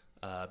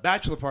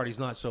bachelor parties,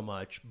 not so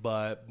much,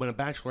 but when a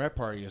bachelorette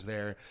party is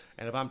there,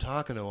 and if I'm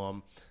talking to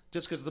them,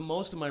 just because the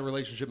most of my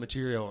relationship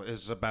material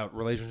is about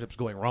relationships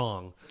going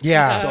wrong.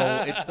 Yeah.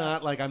 So it's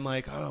not like I'm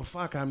like, oh,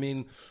 fuck, I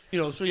mean,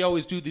 so you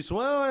always do these,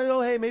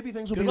 well, hey, maybe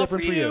things will be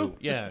different for you.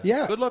 Yeah.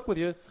 Yeah. Good luck with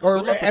you. Or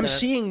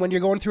emceeing when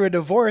you're going through a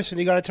divorce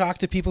and you got to talk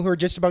to people who are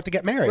just about to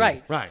get married.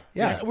 Right. Right.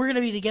 Yeah. We're going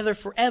to be together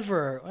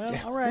forever.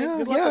 Well, all right.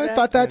 Good luck with I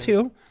thought that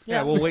too.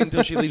 Yeah, we'll wait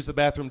until she leaves the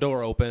bathroom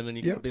door open, and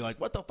you can be like,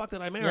 what the fuck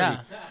did I marry? Yeah.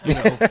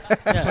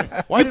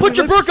 Like, why you put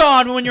your book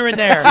on when you're in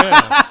there.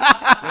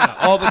 Yeah,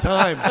 all the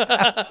time.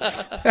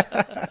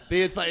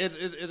 It's like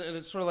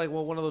it's sort of like,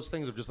 well, one of those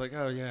things of just like,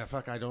 oh yeah,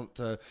 fuck, I don't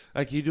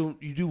like you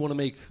do want to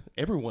make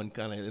everyone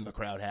kind of in the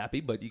crowd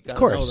happy, but you gotta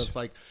know that's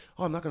like,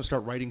 oh, I'm not going to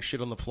start writing shit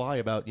on the fly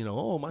about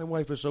oh, my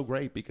wife is so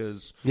great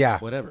because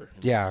whatever.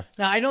 Yeah.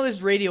 Now I know this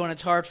is radio and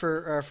it's hard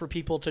for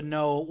people to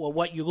know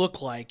what you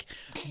look like,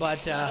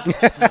 but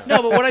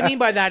no, but what I mean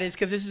by that is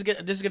because this is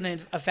going to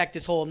affect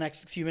this whole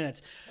next few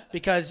minutes.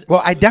 Because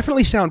I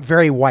definitely sound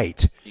very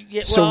white.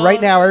 Yeah, so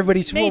right now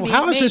everybody's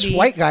how is this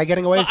white guy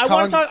getting away with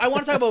calling? I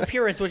want to talk about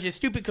appearance, which is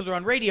stupid because we're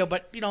on radio.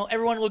 But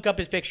everyone look up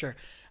his picture.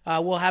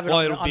 We'll have it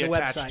on the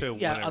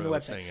website. On the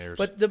website.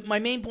 But my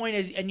main point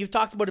is, and you've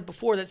talked about it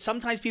before, that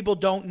sometimes people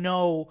don't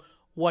know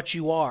what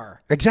you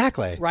are.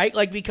 Exactly. Right?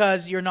 Like,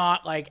 because you're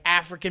not like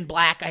African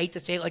black, I hate to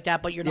say it like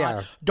that, but you're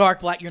not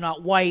dark black, you're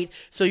not white.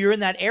 So you're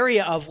in that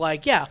area of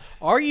like,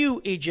 are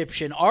you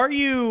Egyptian? Are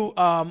you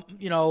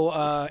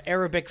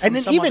Arabic from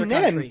some other country? And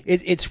then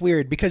it's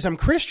weird because I'm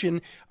Christian,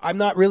 I'm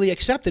not really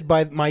accepted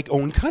by my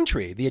own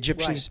country. The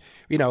Egyptians,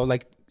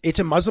 like it's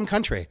a Muslim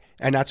country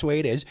and that's the way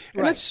it is.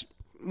 And that's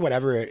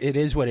whatever, it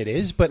is what it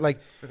is, but like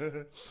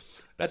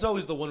that's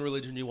always the one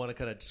religion you want to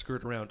kind of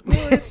skirt around.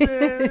 Well, it's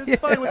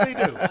fine what they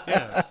do.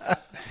 Yeah.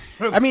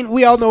 I mean,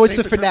 we all know it's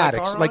the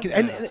fanatics. Like,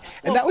 and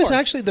that was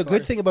actually the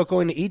good thing about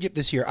going to Egypt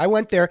this year. I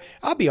went there.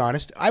 I'll be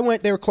honest. I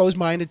went there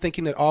closed-minded,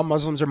 thinking that all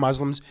Muslims are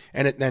Muslims,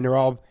 and they're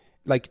all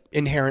like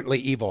inherently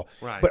evil.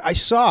 Right. But I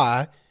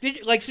saw.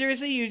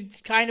 Seriously, you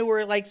kind of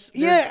were like.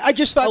 Yeah, I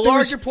just thought a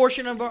larger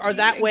portion of them are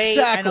that way,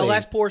 and a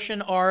less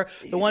portion are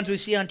the ones we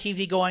see on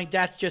TV going,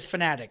 that's just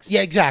fanatics.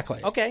 Yeah, exactly.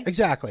 Okay.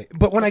 Exactly.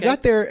 But when I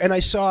got there and I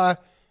saw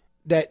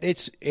that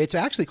it's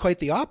actually quite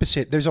the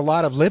opposite. There's a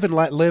lot of live and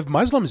let live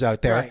Muslims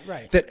out there.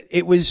 Right. That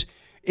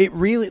it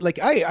really, like,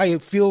 I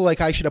feel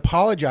like I should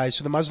apologize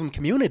to the Muslim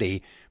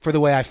community for the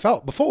way I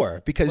felt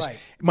before because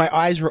my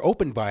eyes were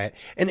opened by it.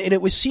 And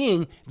it was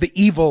seeing the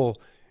evil,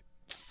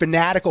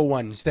 fanatical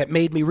ones that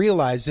made me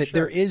realize that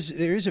there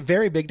is a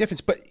very big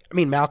difference. But I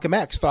mean, Malcolm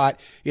X thought,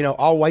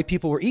 all white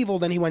people were evil.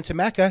 Then he went to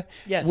Mecca,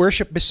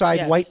 worshipped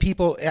beside white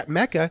people at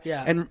Mecca,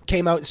 and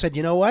came out and said,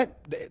 you know what?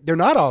 They're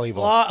not all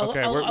evil.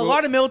 A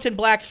lot of militant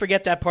blacks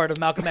forget that part of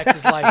Malcolm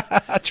X's life.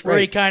 That's where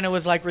he kind of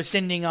was like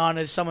rescinding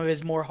on some of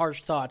his more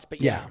harsh thoughts. But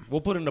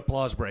we'll put an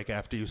applause break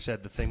after you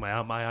said the thing. My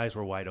eyes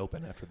were wide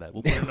open after that.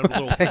 We'll put in a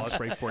little applause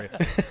break for you.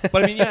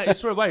 But I mean, it's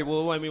sort of right.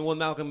 Well, I mean, when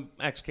Malcolm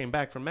X came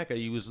back from Mecca,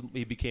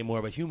 he became more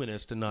of a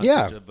humanist and not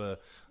such of a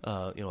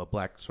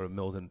black sort of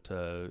militant,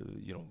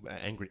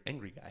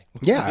 angry guy.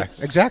 Yeah,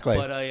 exactly.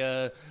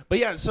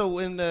 But so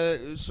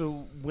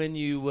when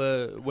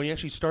you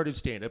actually started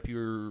stand up,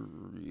 you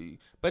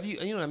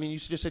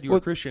just said you were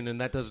Christian, and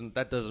that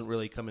doesn't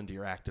really come into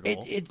your act at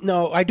all.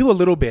 No, I do a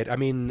little bit. I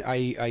mean,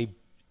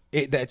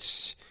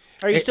 that's.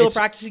 Are you still a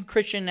practicing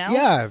Christian now?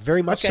 Yeah,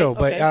 very much so.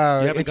 But you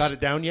haven't got it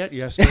down yet.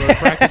 You still are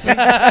practicing.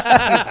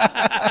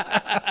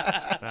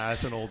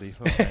 That's an oldie.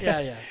 Okay.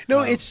 Yeah.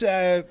 No,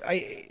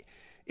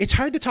 it's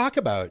hard to talk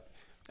about.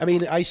 I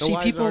mean, I see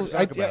people.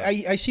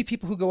 I see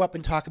people who go up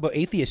and talk about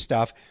atheist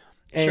stuff,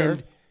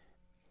 and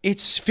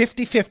it's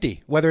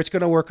 50-50 whether it's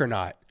going to work or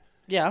not.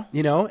 Yeah,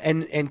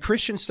 and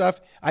Christian stuff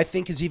I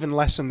think is even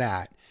less than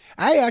that.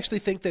 I actually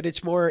think that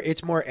it's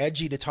more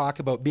edgy to talk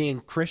about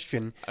being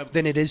Christian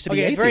than it is to be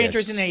atheist. It's very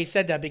interesting that you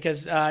said that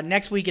because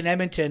next week in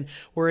Edmonton,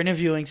 we're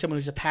interviewing someone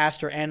who's a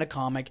pastor and a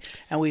comic,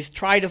 and we've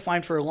tried to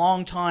find for a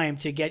long time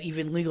to get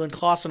even Leland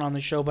Clausen on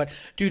the show, but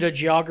due to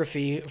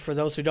geography, for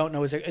those who don't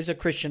know, is a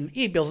Christian.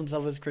 He bills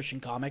himself as a Christian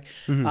comic.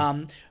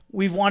 Mm-hmm.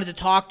 We've wanted to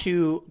talk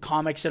to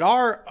comics that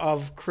are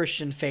of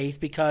Christian faith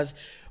because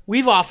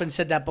we've often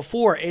said that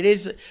before. It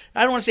is,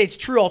 I don't want to say it's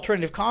true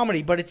alternative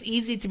comedy, but it's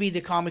easy to be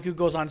the comic who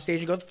goes on stage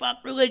and goes, fuck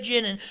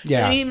religion.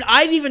 And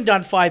I've even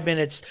done 5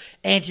 minutes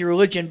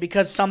anti-religion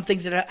because some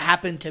things that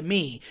happened to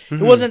me.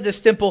 Mm-hmm. It wasn't the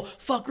simple,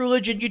 fuck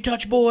religion, you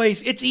touch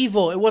boys, it's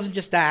evil. It wasn't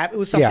just that. It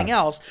was something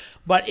else.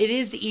 But it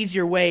is the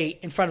easier way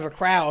in front of a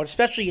crowd,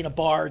 especially in a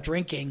bar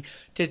drinking,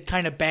 to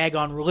kind of bag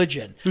on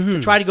religion. Mm-hmm.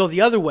 To try to go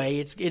the other way,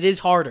 it is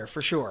harder,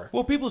 for sure.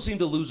 Well, people seem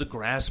to lose a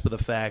grasp of the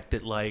fact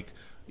that, like,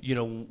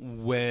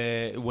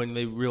 when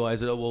they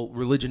realize that,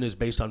 religion is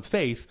based on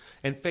faith,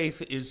 and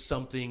faith is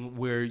something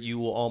where you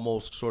will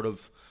almost sort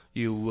of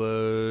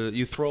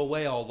you throw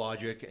away all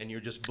logic and you're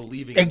just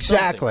believing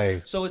exactly. In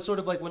something. So it's sort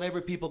of like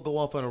whenever people go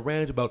off on a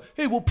rant about,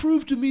 hey, well,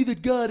 prove to me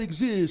that God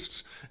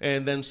exists,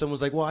 and then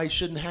someone's like, well, I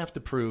shouldn't have to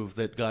prove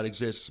that God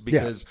exists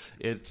because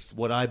it's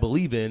what I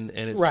believe in,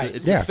 and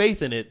it's the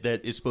faith in it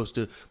that is supposed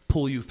to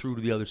pull you through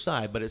to the other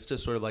side. But it's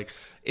just sort of like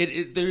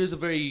there is a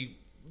very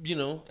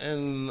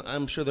and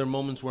I'm sure there are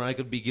moments where I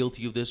could be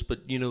guilty of this,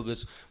 but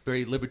this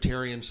very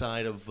libertarian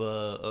side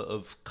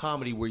of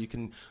comedy where you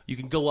can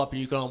go up and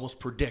you can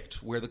almost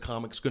predict where the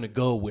comic's going to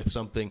go with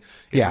something.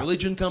 If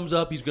religion comes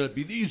up, he's going to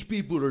be, these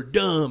people are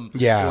dumb.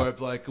 Yeah. Or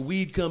if like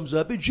weed comes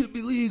up, it should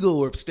be legal.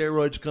 Or if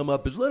steroids come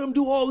up, let them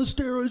do all the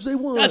steroids they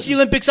want. That's the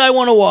Olympics I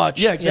want to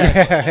watch. Yeah,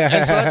 exactly.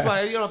 And so that's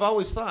why I've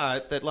always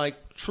thought that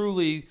like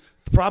truly.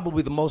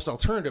 Probably the most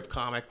alternative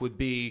comic would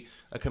be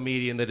a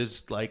comedian that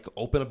is like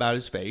open about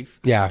his faith,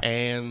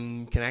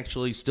 and can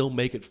actually still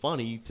make it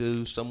funny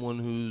to someone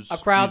who's a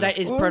crowd that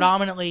is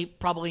predominantly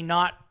probably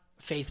not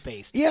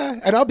faith-based. Yeah,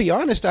 and I'll be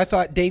honest, I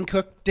thought Dane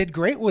Cook did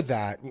great with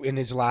that in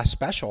his last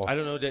special. I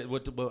don't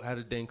know how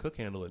did Dane Cook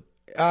handle it.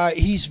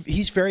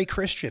 He's very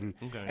Christian,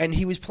 and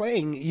he was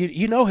playing.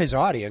 You know his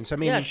audience. I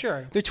mean,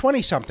 sure. They're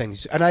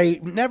 20-somethings, and I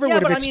never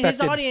would have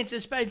expected. His audience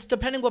is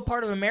depending what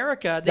part of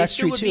America. They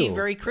still would be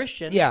very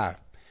Christian. Yeah.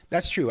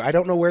 That's true. I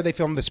don't know where they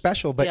filmed the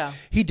special, but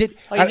he did.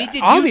 Like if he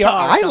did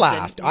Utah I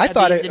laughed. I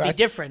thought it'd be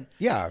different.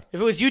 Yeah. If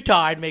it was Utah,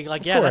 I'd make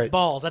like, that's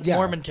balls. That's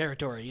Mormon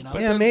territory,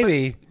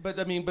 maybe. But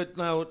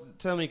now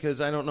tell me,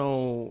 because I don't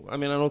know. I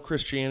mean, I know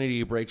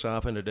Christianity breaks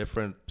off into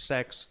different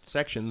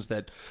sections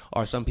that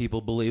are. Some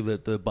people believe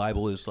that the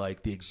Bible is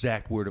like the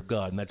exact word of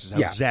God, and that's just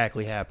how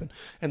exactly happened.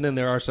 And then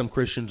there are some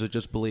Christians that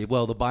just believe,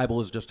 well, the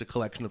Bible is just a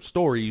collection of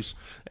stories,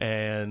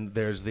 and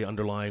there's the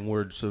underlying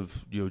words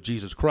of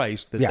Jesus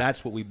Christ.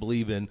 That's what we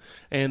believe in.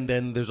 And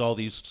then there's all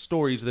these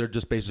stories that are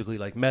just basically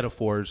like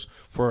metaphors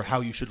for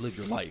how you should live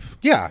your life.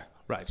 Yeah.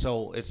 Right.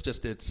 So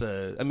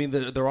I mean,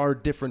 there are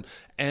different,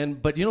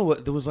 but you know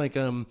what? There was like,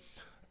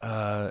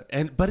 I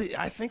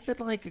think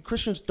that like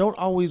Christians don't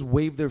always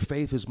waive their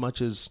faith as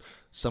much as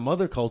some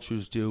other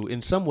cultures do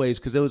in some ways.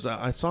 Because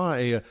I saw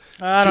I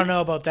don't know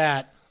about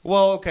that.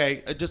 Well,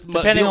 okay, just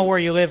depending on where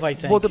you live, I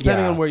think. Well,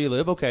 depending on where you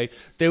live, okay.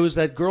 There was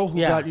that girl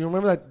who got. You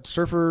remember that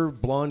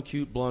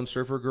cute blonde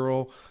surfer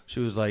girl? She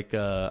was like,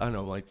 I don't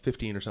know, like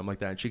 15 or something like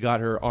that. And she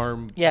got her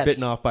arm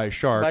bitten off by a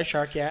shark. By a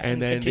shark, yeah.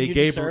 And then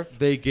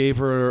they gave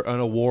her an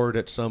award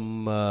at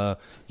some,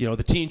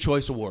 the Teen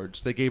Choice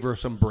Awards. They gave her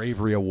some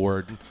bravery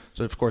award.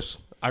 So of course,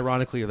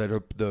 ironically,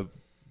 that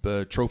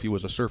the trophy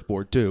was a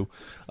surfboard too,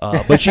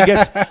 but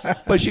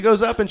she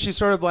goes up and she's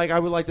sort of like, I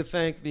would like to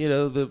thank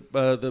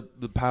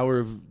the power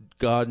of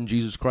God and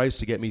Jesus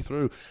Christ to get me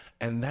through,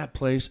 and that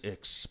place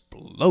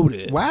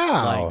exploded.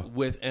 Wow!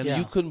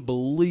 You couldn't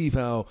believe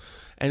how,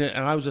 and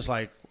I was just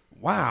like,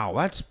 wow,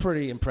 that's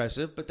pretty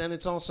impressive. But then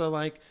it's also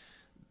like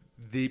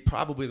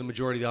probably the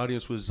majority of the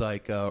audience was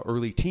like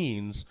early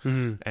teens,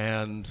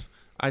 and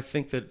I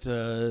think that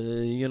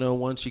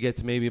once you get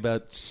to maybe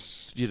about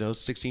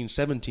 16,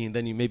 17,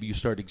 then you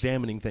start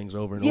examining things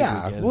over and over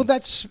again. Yeah, well,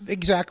 that's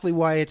exactly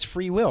why it's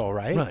free will,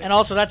 right? And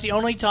also, that's the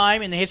only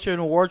time in the history of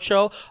an award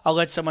show I'll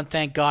let someone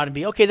thank God and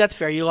be, okay, that's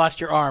fair, you lost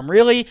your arm.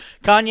 Really?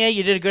 Kanye,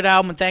 you did a good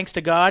album and thanks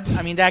to God?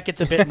 I mean, that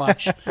gets a bit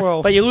much.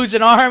 But you lose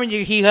an arm and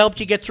he helped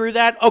you get through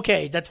that?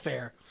 Okay, that's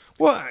fair.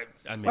 Well,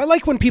 I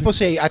like when people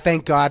say, I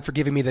thank God for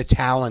giving me the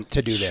talent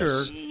to do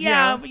this.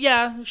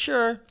 Yeah,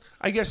 sure.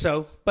 I guess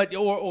so. But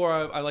or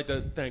I like to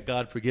thank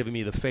God for giving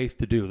me the faith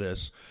to do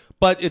this.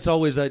 But it's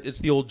always it's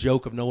the old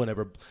joke of no one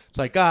ever. It's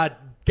like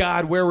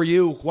God, where were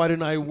you? Why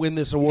didn't I win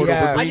this award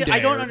over Green Day? I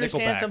don't or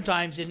understand Nickelback?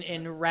 sometimes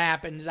in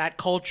rap and that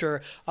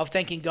culture of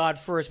thanking God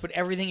first, but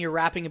everything you're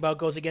rapping about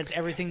goes against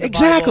everything the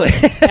Bible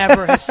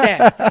ever has said.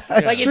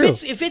 Like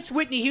if it's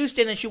Whitney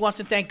Houston and she wants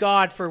to thank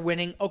God for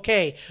winning,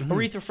 okay.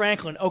 Aretha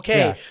Franklin,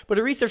 okay. But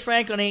Aretha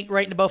Franklin ain't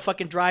writing about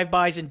fucking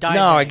drive-bys and dime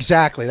No, bags.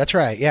 exactly. That's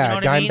right. Yeah, you know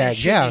what dime I mean?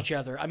 bags. And each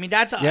other. I mean,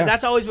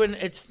 that's always when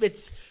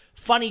it's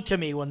funny to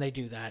me when they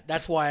do that.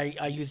 That's why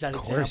I use that example.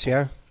 Of course,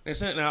 yeah.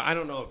 Now, I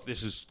don't know if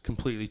this is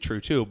completely true,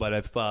 too,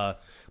 but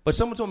but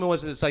someone told me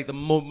once that it's like the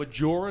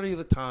majority of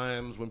the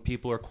times when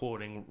people are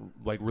quoting,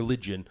 like,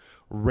 religion,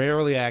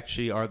 rarely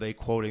actually are they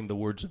quoting the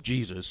words of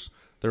Jesus.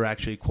 They're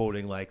actually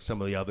quoting, like,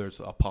 some of the others,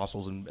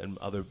 apostles and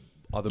other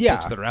books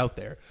that are out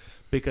there.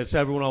 Because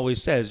everyone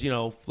always says,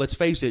 let's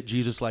face it,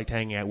 Jesus liked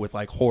hanging out with,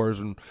 like, whores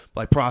and,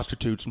 like,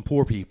 prostitutes and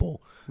poor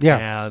people.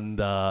 Yeah.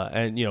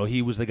 And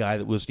he was the guy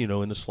that was,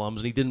 in the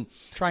slums, and he didn't...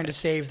 Trying to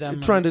save them.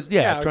 Trying to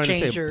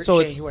save them.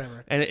 So change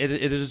whatever. And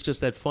it is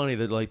just that funny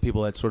that, like,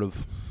 people that sort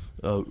of...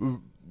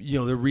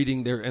 they're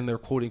reading and they're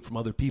quoting from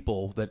other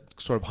people that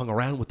sort of hung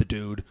around with the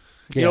dude.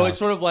 It's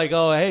sort of like,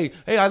 oh, hey,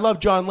 I love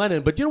John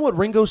Lennon, but you know what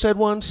Ringo said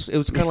once? It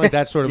was kind of like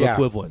that sort of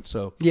equivalent.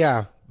 So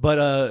yeah, but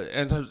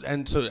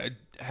so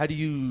how do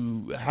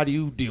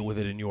you deal with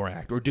it in your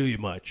act, or do you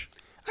much?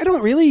 I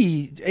don't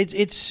really.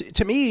 It's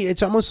to me,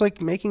 it's almost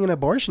like making an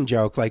abortion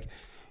joke. Like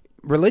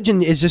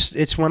religion is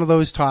it's one of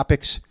those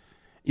topics.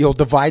 You'll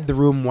divide the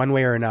room one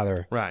way or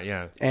another. Right.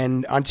 Yeah.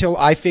 And until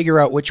I figure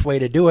out which way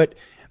to do it,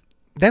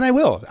 then I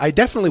will. I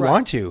definitely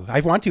want to.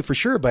 I want to for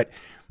sure, but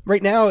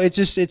right now it's.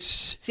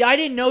 See, I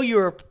didn't know you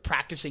were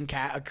practicing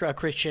a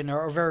Christian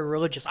or very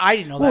religious. I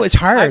didn't know that. Well, it's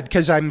hard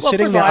because I'm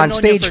sitting there on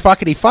stage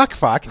fuckity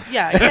fuck.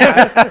 Yeah.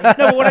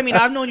 No, but what I mean,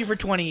 I've known you for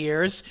 20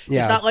 years.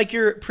 Yeah. It's not like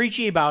you're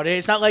preachy about it.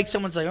 It's not like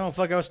someone's like, oh,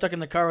 fuck, I was stuck in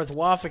the car with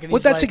Wafik. And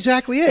well, that's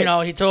exactly it.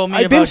 He told me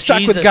I've about been stuck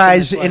Jesus with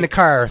guys and in the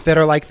car that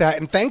are like that,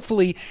 and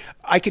thankfully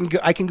I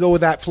can go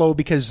with that flow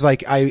because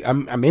like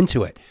I'm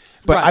into it.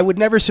 But I would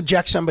never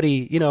subject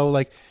somebody,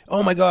 like,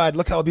 oh my God,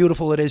 look how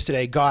beautiful it is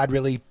today. God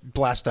really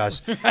blessed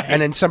us.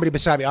 And then somebody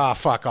beside me, oh,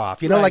 fuck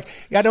off. Like,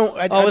 I don't.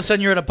 All of a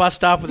sudden you're at a bus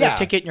stop with a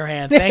ticket in your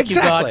hand. Thank you,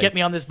 God. Get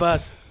me on this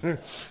bus.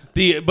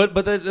 Isn't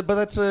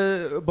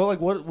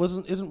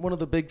one of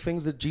the big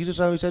things that Jesus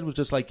always said was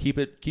just like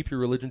keep your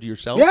religion to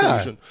yourself?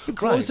 Yeah,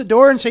 close the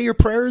door and say your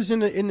prayers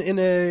in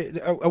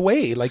a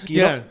way like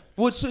you know.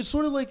 Well, it's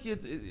sort of like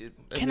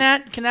can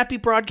that be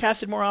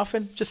broadcasted more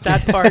often? Just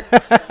that part,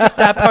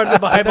 that part of the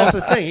Bible. That's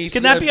the thing.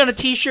 Can that be on a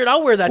T-shirt?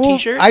 I'll wear that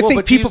T-shirt. I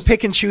think people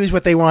pick and choose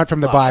what they want from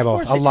the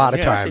Bible a lot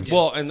of times.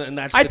 Well, and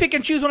that's I pick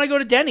and choose when I go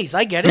to Denny's.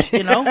 I get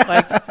it,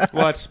 Like,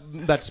 well,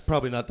 that's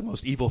probably not the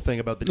most evil thing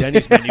about the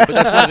Denny's menu, but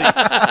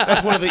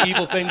that's one of the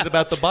evil things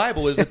about the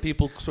Bible is that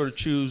people sort of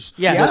choose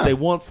what they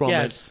want from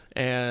it.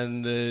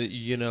 And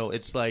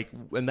it's like,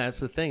 and that's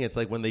the thing. It's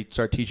like when they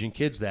start teaching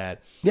kids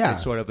that,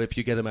 it's sort of if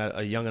you get them at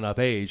a young enough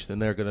age, then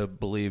they're going to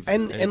believe.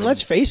 And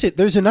let's face it,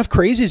 there's enough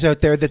crazies out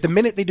there that the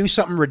minute they do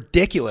something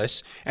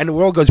ridiculous and the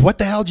world goes, "What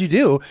the hell did you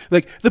do?"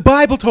 Like the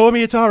Bible told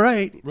me it's all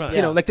right.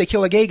 Like they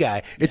kill a gay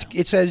guy.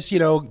 It says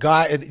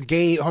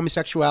gay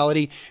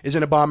homosexuality is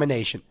an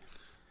abomination.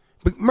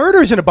 But murder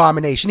is an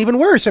abomination, even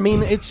worse. I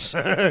mean, it's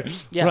right.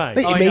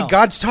 It made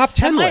God's top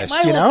 10 list.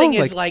 My whole thing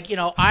is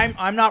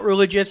I'm not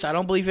religious. I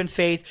don't believe in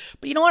faith.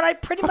 But you know what? I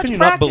pretty much practice.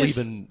 Not believe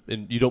in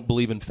you don't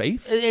believe in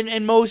faith?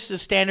 In most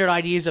standard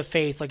ideas of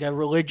faith, like a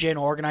religion,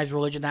 organized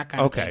religion, that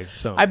kind of thing.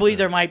 So I believe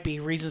there might be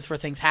reasons for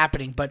things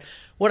happening. But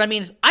what I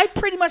mean is, I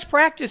pretty much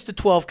practice the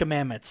 12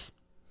 Commandments.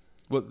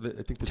 Well,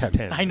 I think there's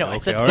 10. I know.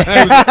 Okay, all right.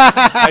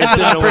 I just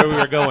didn't know where we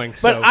were going.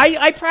 But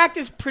I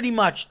practice pretty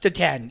much the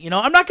 10.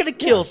 I'm not going to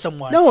kill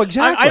someone. No,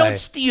 exactly. I don't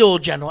steal,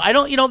 General. I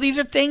don't. These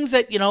are things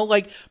that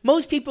like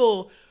most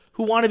people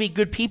who want to be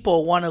good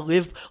people want to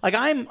live. Like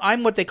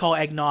I'm what they call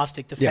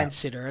agnostic, the fence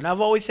sitter, and I've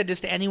always said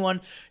this to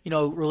anyone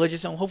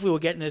religious. And hopefully we'll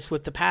get in this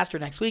with the pastor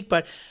next week.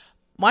 But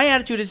my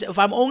attitude is, if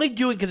I'm only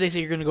doing because they say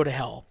you're going to go to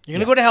hell, you're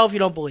going to go to hell if you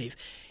don't believe.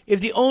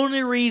 If the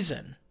only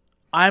reason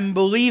I'm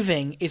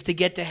believing is to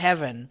get to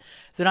heaven,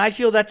 then I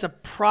feel that's a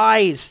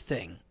prize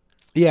thing.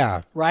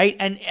 Yeah. Right?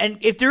 And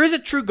if there is a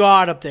true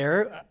God up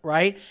there,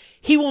 right,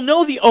 he will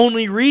know the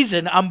only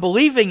reason I'm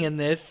believing in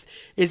this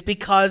is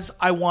because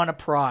I want a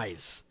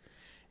prize.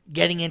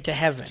 Getting into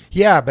heaven.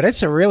 Yeah, but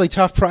it's a really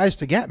tough prize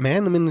to get,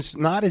 man. I mean, it's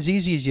not as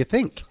easy as you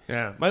think.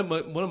 Yeah.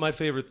 One of my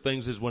favorite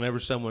things is whenever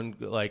someone,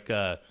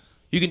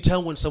 you can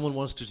tell when someone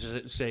wants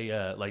to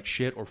say like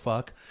shit or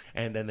fuck,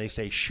 and then they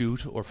say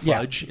shoot or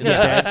fudge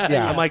instead.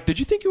 Yeah. I'm like, did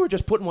you think you were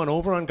just putting one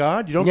over on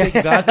God? You don't think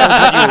God knows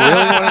what you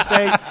really want to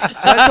say?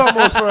 So that's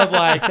almost sort of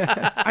like,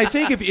 I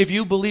think if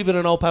you believe in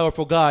an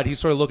all-powerful God, he's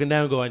sort of looking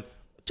down going,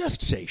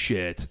 just say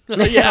shit.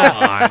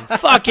 Yeah.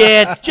 Fuck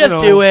it. Just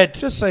do it.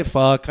 Just say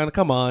fuck.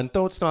 Come on.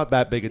 It's not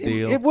that big a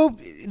deal.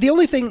 The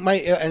only thing,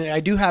 and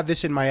I do have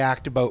this in my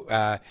act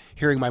about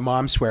hearing my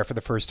mom swear for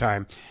the first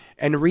time.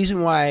 And the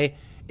reason why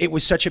it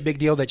was such a big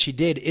deal that she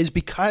did is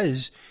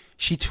because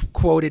she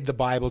quoted the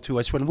Bible to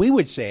us when we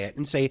would say it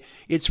and say,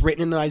 it's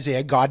written in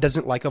Isaiah, God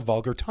doesn't like a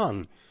vulgar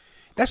tongue.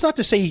 That's not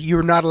to say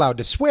you're not allowed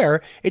to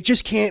swear. It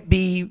just can't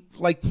be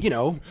like,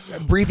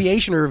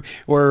 abbreviation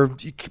or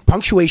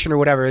punctuation or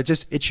whatever.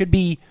 It should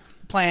be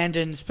planned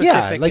and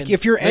specific. Yeah, like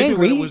if you're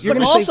angry, you're going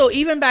to say... Also,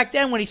 even back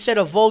then when he said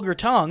a vulgar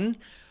tongue,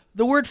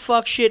 the word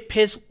fuck, shit,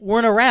 piss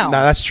weren't around.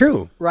 No, that's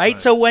true. Right?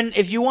 So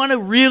if you want to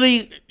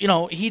really,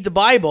 heed the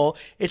Bible,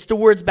 it's the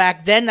words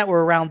back then that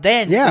were around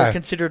then that were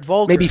considered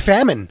vulgar. Maybe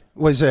famine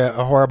was a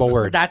horrible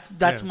word.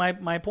 That's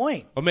my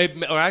point. Or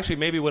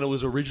maybe when it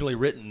was originally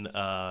written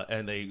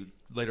and they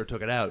later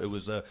took it out, it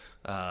was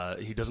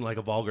he doesn't like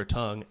a vulgar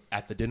tongue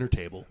at the dinner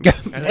table.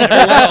 And then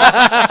everyone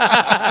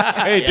else,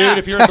 hey, dude,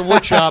 if you're at the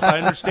wood shop, I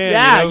understand.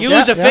 Yeah, you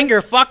lose a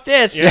finger, fuck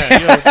this.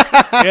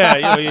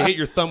 Yeah, you hit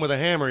your thumb with a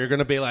hammer, you're going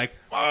to be like,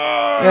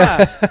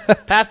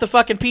 pass the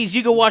fucking peas,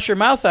 you go wash your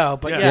mouth out.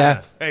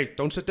 But Hey,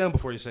 don't sit down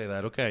before you say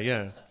that. Okay,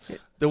 yeah.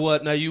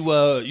 Now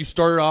you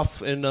started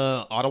off in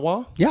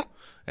Ottawa? Yeah.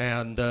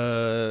 And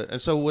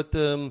so what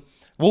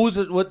was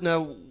it?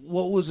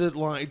 What was it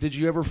like? Did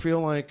you ever feel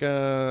like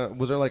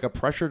was there like a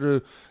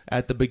pressure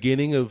at the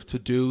beginning to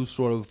do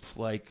sort of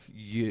like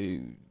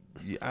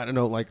I don't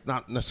know, like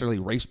not necessarily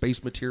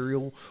race-based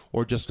material,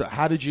 or just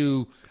how did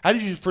you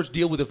first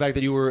deal with the fact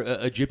that you were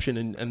Egyptian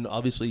and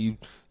obviously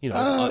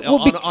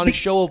on a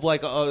show of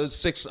like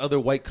 6 other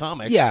white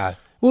comics? Yeah.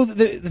 Well,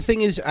 the thing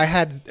is, I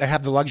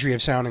have the luxury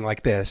of sounding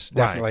like this,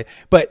 definitely,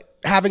 but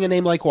having a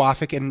name like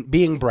Wafik and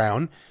being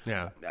brown,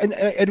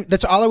 and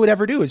that's all I would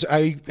ever do is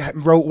I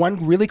wrote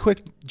one really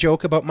quick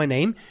joke about my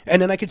name, and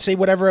then I could say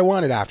whatever I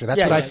wanted after.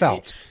 That's what I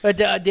felt. But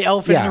the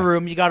elephant in the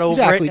room, you got over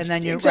it, and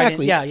then you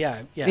yeah.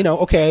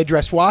 Okay, I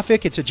dressed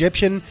Wafik. It's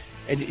Egyptian,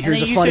 and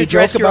here's a funny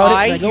joke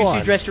about it. And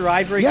you dressed your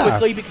eye very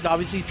quickly because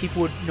obviously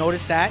people would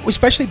notice that.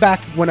 Especially back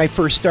when I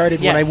first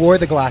started, when I wore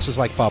the glasses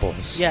like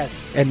Bubbles.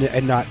 Yes.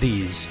 And not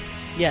these.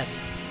 Yes.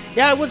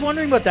 Yeah, I was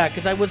wondering about that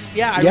because I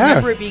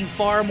remember it being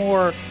far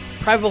more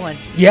prevalent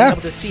being able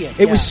to see it.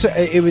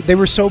 They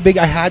were so big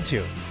I had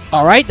to.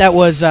 All right, that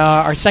was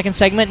our second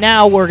segment.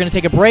 Now we're going to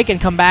take a break and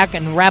come back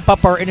and wrap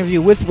up our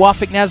interview with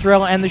Wafik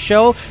Nazrel and the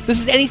show. This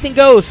is Anything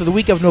Goes for the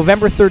week of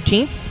November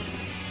 13th.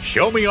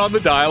 Show me on the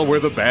dial where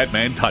the bad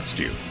man touched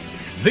you.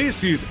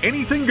 This is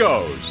Anything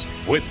Goes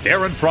with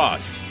Darren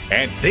Frost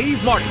and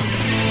Dave Martin.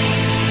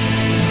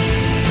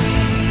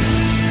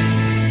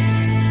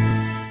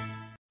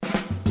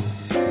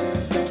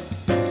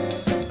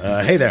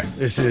 Hey there,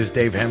 this is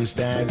Dave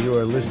Hemstad. You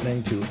are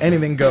listening to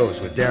Anything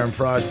Goes with Darren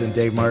Frost and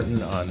Dave Martin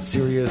on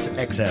Sirius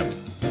XM.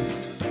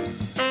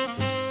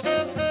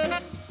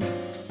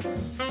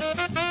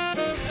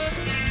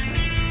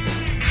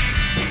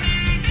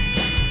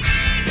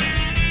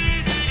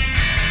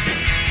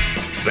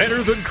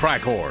 Better than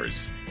crack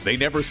whores. They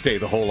never stay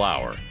the whole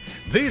hour.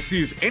 This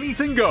is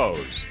Anything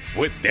Goes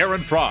with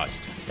Darren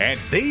Frost and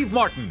Dave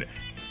Martin.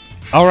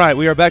 All right,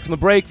 we are back from the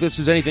break. This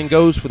is Anything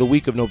Goes for the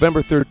week of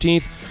November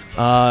 13th.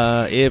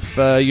 If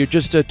you're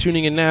just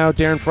tuning in now,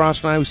 Darren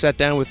Frost and I, we sat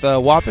down with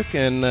Wafik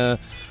in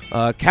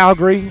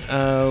Calgary.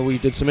 We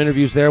did some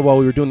interviews there while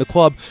we were doing the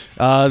club.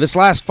 This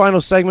last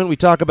final segment, we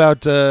talk about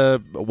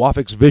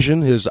Wafik's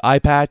vision, his eye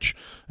patch,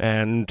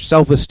 and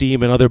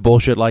self-esteem and other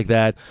bullshit like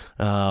that.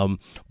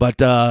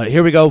 But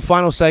here we go,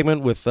 final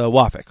segment with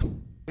Wafik.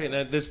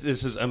 Now this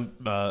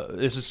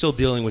is still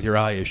dealing with your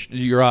eye issue.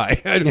 Your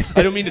eye. I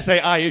don't mean to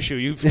say eye issue.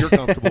 You're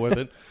comfortable with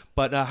it.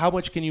 But how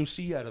much can you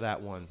see out of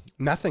that one?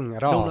 Nothing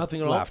at all. No, nothing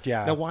at all. Left,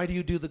 yeah. Now, why do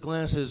you do the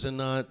glasses and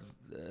not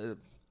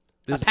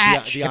a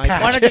patch? Why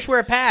not just wear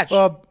a patch?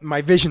 Well,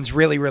 my vision's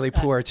really, really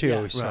poor too.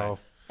 Yeah. So. Right.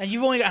 And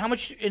you've only got how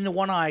much in the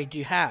one eye do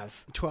you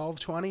have? 12,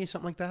 20,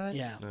 something like that.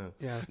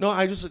 Yeah. No,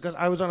 I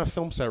was on a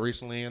film set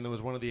recently, and there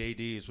was one of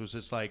the ADs was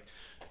just like.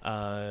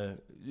 From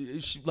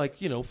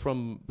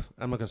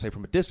I'm not gonna say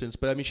from a distance,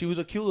 but I mean she was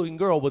a cute looking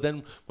girl. But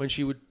then when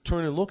she would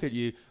turn and look at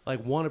you,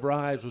 like one of her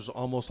eyes was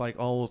almost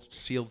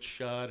sealed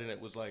shut, and it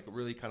was like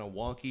really kind of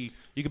wonky.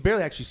 You could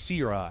barely actually see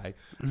her eye.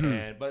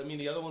 Mm-hmm. But I mean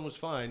the other one was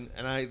fine.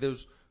 And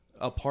there's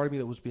a part of me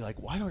that was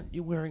like, why aren't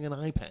you wearing an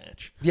eye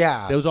patch?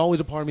 Yeah, there was always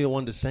a part of me that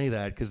wanted to say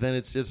that because then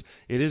it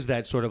is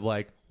that sort of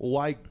like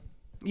why.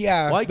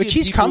 Yeah, but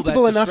she's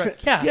comfortable enough.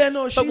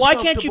 But why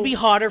can't you be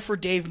hotter for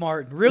Dave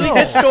Martin? Really,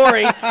 this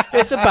story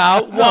is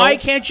about why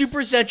can't you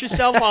present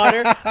yourself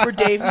hotter for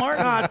Dave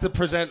Martin? Not to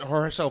present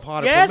herself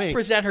hotter for me. Yes,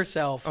 present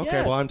herself. Okay,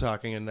 yes. Well, I'm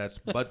talking, and that's...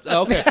 But,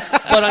 okay.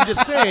 But I'm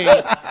just saying...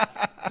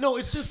 No,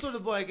 it's just sort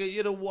of like,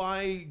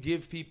 why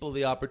give people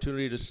the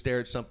opportunity to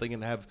stare at something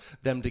and have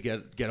them to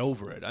get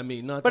over it? I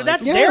mean, not... But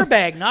that's their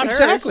bag, not hers.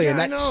 Exactly. Yeah,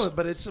 I know,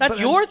 but it's... That's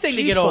your thing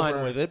to get over. She's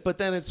fine with it, but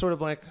then it's sort of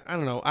like, I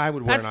don't know, I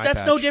would wear an eye patch.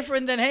 That's no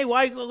different than, hey,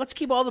 let's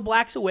keep all the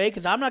blacks away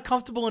because I'm not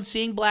comfortable in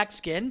seeing black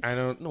skin. I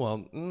don't...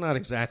 Well, not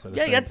exactly the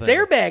same thing. Yeah, that's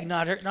their bag,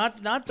 not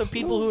the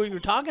people who you're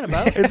talking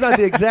about. It's not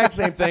the exact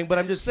same thing, but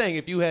I'm just saying,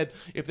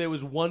 if there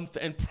was one...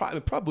 And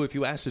probably if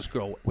you asked this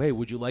girl, hey,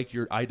 would you like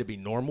your eye to be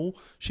normal?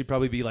 She'd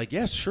probably be like,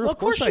 yes, sure. Well, of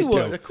course you I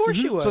would. do. Of course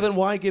you would. So then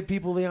why give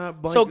people the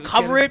so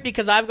cover it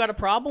because I've got a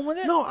problem with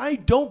it? No, I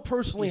don't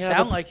personally you have.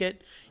 Sound like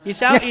it. You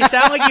sound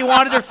like you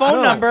wanted their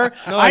phone number.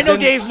 No, I know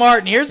Dave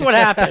Martin. Here's what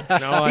happened.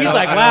 He's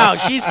like, wow,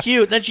 she's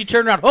cute. Then she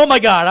turned around. Oh my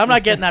God, I'm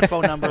not getting that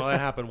phone number. Well, that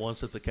happened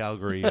once at the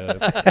Calgary.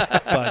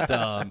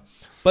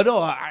 But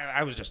no,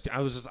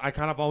 I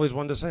kind of always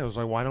wanted to say, I was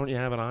like, why don't you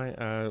have an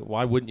eye?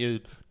 Why wouldn't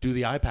you do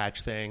the eye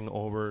patch thing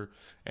over,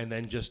 and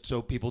then just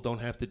so people don't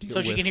have to deal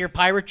with. So she can hear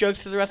pirate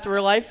jokes for the rest of her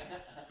life.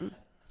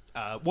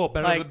 Well,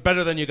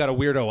 better than you got a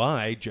weirdo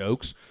eye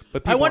jokes.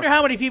 But I wonder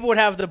how many people would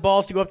have the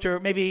balls to go up to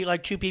maybe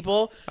like 2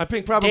 people. I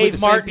think probably Dave the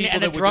same Martin people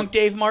and that a would drunk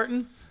Dave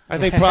Martin. I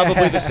think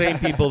probably the same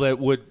people that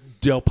would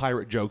do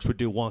pirate jokes would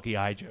do wonky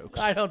eye jokes.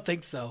 I don't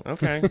think so.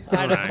 Okay,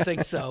 I don't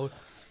think so.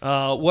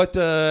 What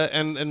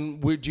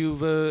and would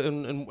you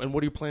and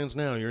what are your plans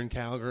now? You're in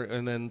Calgary,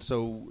 and then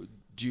so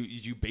do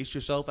you base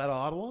yourself out of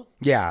Ottawa?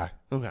 Yeah.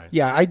 Okay.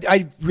 Yeah,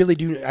 I really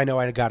do. I know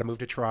I got to move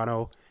to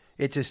Toronto.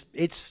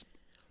 It's.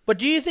 But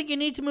do you think you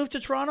need to move to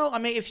Toronto? I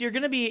mean, if you're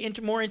going to be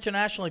more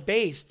internationally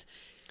based,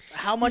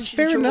 how much? It's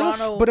fair enough,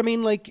 but I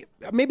mean, like,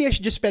 maybe I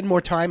should just spend more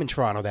time in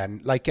Toronto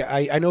then. Like,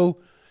 I know,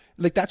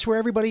 like, that's where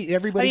everybody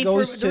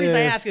goes to. The reason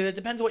I ask is it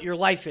depends what your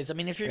life is. I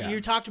mean, if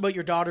you talked about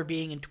your daughter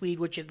being in Tweed,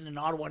 which isn't in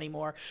Ottawa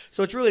anymore,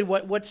 so it's really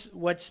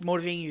what's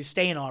motivating you to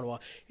stay in Ottawa.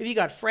 If you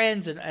got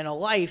friends and a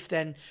life,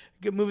 then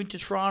moving to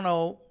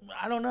Toronto,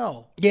 I don't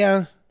know.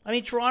 Yeah. I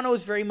mean, Toronto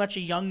is very much a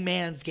young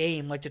man's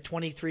game, like the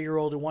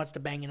 23-year-old who wants to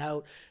bang it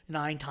out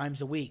 9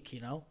 times a week, you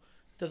know?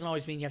 Doesn't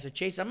always mean you have to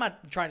chase it. I'm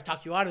not trying to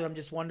talk you out of it. I'm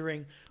just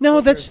wondering. No,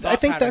 I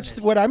think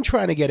that's what I'm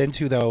trying to get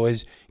into, though,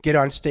 is get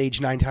on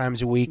stage 9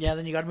 times a week. Yeah,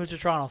 then you got to move to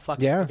Toronto.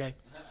 Fuck yeah. it.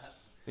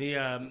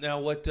 Okay. Now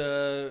what,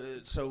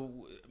 so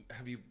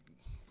have you,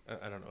 I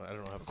don't know. I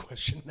don't have a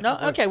question. No,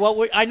 okay.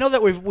 Well, I know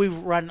that we've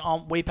run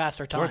way past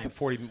our time. We're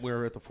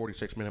at the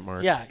 46-minute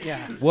mark. Yeah.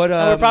 What?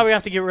 We'll probably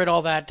have to get rid of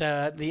all that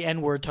the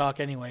N-word talk,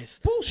 anyways.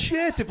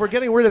 Bullshit! If we're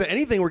getting rid of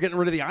anything, we're getting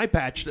rid of the eye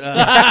patch thing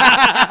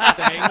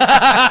that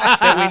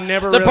we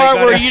never. The part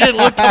where you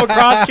didn't come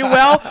across too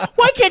well.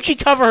 Why can't she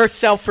cover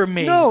herself from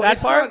me? No, that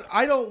part. Not,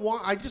 I don't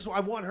want. I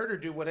want her to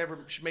do whatever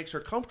makes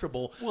her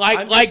comfortable.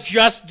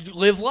 Just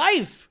live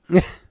life.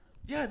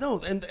 Yeah, no,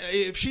 and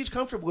if she's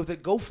comfortable with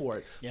it, go for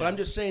it. Yeah. But I'm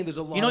just saying there's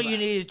a lot. You know what you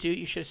needed to do?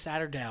 You should have sat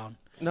her down.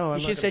 No,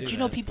 you should have said,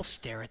 know, people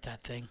stare at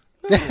that thing.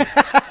 No.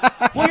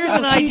 Here's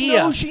an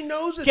idea. She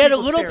knows that. Get a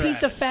little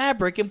piece of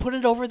fabric and put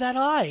it over that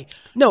eye.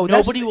 No,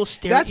 nobody will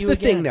stare at you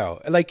That's the again. thing, though.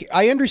 Like,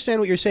 I understand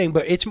what you're saying,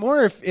 but it's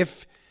more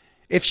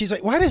if she's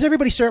like, why does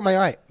everybody stare at my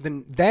eye?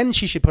 Then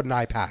she should put an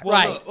eye patch.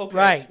 Well,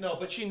 right. No,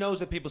 but she knows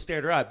that people stare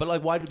at her eye. But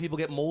like, why do people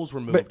get moles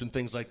removed and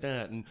things like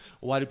that? And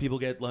why do people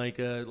get like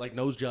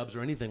nose jobs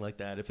or anything like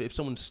that?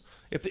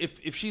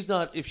 If she's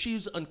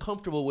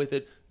uncomfortable with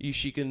it,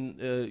 she can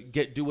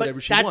do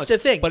whatever she wants. That's the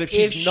thing. But if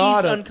she's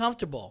not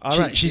uncomfortable, all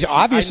right, she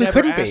obviously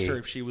couldn't be. I never asked her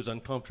if she was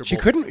uncomfortable.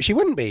 She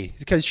wouldn't be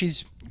because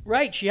she's.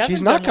 Right,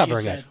 she's not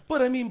covering it.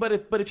 But I mean,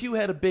 but if you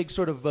had a big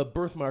sort of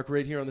birthmark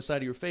right here on the side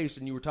of your face,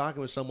 and you were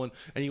talking with someone,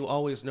 and you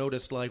always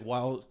noticed, like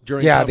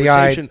during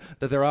conversation,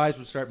 that their eyes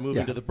would start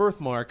moving to the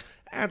birthmark.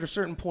 At a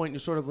certain point, you're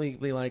sort of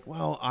like,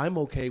 well, I'm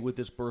okay with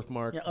this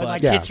birthmark. Yeah, my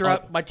tits are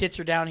up. My tits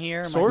are down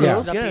here. Sort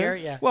of up here.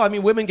 Yeah. Well, I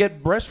mean, women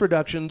get breast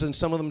reductions, and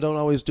some of them don't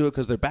always do it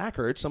because their back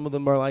hurts. Some of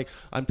them are like,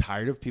 I'm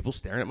tired of people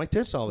staring at my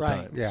tits all the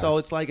time. Yeah. So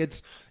it's like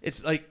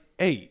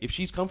hey, if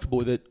she's comfortable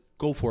with it,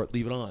 go for it.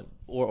 Leave it on.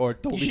 Or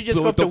don't. You should just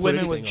go up to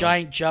women with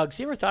giant jugs.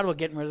 You ever thought about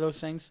getting rid of those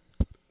things?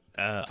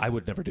 I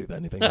would never do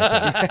anything like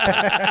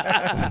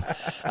that.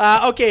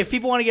 Okay, if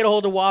people want to get a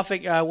hold of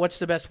Wafik, what's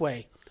the best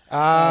way?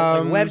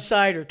 Like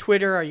website or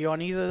Twitter? Are you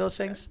on either of those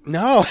things?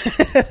 No,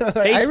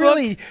 I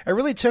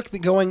really took the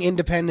going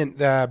independent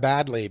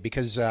badly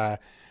because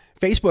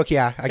Facebook.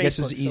 Yeah, I guess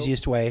is the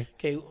easiest way.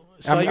 Okay,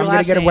 so I'm going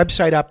to get a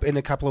website up in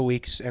a couple of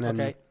weeks, and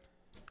then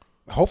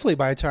hopefully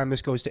by the time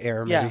this goes to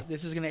air, maybe. Yeah,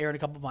 this is going to air in a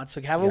couple of months.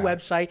 So have a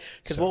website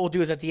because what we'll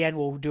do is at the end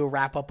we'll do a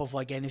wrap up of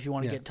and if you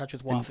want to get in touch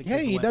with Wafik. Yeah,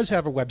 he does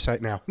have a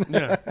website now.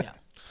 Yeah.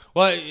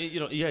 Well,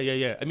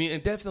 yeah. I mean,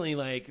 and definitely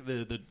like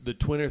the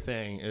Twitter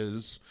thing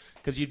is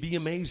because you'd be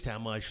amazed how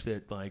much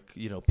that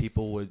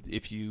people would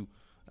if you.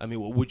 I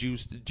mean,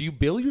 do you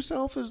bill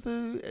yourself as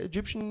the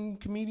Egyptian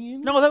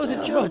comedian? No, that was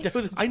a joke.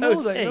 I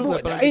know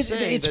that. But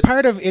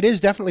it is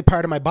definitely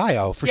part of my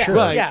bio for sure.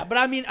 Right. Yeah, but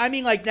I mean,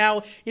 like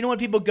now, when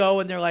people go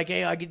and they're like,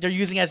 hey, they're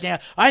using as now,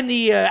 I'm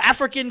the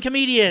African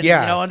comedian.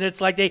 Yeah. And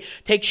it's like they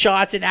take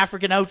shots in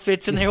African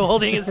outfits and they're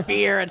holding a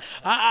spear and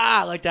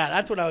like that.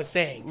 That's what I was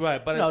saying.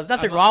 Right, but there's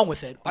nothing wrong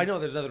with it. I know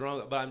there's nothing wrong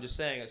with it, but I'm just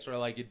saying it's sort of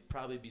like you'd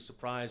probably be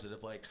surprised that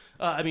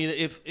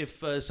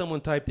if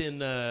someone typed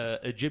in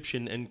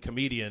Egyptian and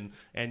comedian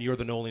and you're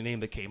the only name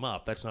that came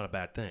up, that's not a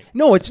bad thing.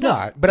 No, it's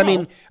not. But I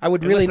mean, I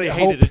would Unless really they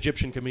hope hated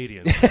Egyptian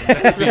comedians.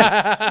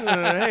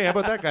 Hey, how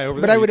about that guy over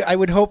there? But I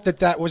would hope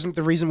that wasn't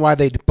the reason why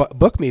they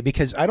book me,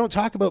 because I don't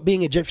talk about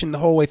being Egyptian the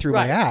whole way through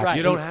my act. Right.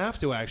 You don't have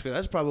to, actually.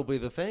 That's probably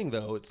the thing,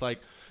 though. It's like,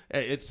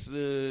 it's,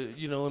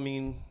 you know, I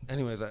mean,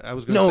 anyways, I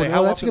was going to say,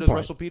 how often does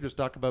Russell Peters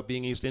talk about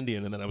being East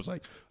Indian? And then I was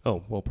like,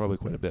 oh, well, probably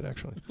quite a bit,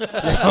 actually. So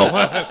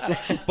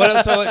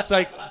it's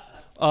like,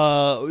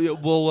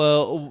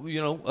 we'll,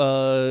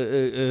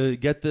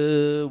 get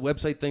the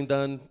website thing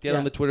done, get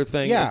on the Twitter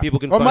thing, and people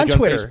can find you on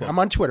Twitter. I'm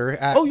on Twitter.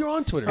 You're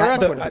on Twitter.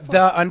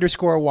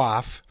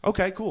 The_WAF.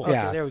 Okay, cool.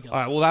 Yeah. Okay, there we go. All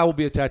right, well, that will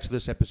be attached to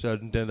this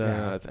episode. And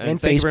Facebook.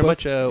 Thank you very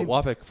much,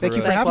 Wafik. Thank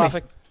you for having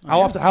me.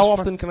 How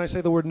often can I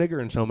say the word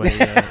nigger in so many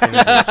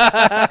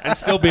and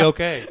still be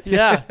okay?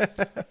 Yeah.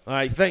 All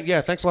right.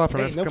 Thanks a lot for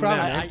coming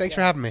down. Thanks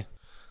for having me.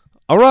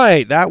 All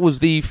right, that was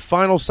the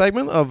final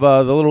segment of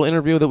the little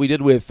interview that we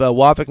did with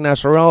Wafik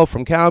Nassarella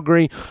from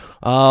Calgary.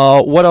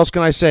 What else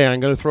can I say? I'm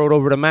going to throw it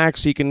over to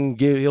Max.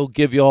 He'll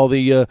give you all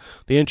the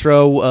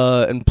intro.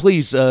 And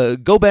please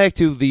go back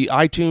to the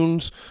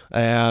iTunes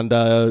and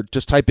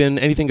just type in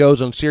Anything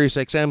Goes on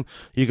SiriusXM.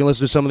 You can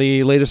listen to some of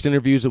the latest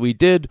interviews that we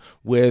did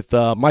with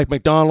Mike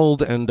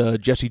McDonald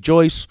and Jesse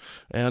Joyce.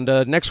 And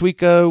next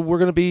week we're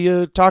going to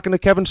be talking to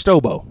Kevin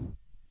Stobo.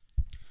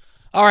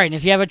 All right, and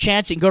if you have a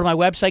chance, you can go to my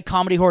website,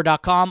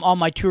 comedyhorror.com. All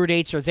my tour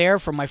dates are there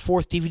for my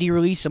 4th DVD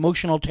release,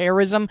 Emotional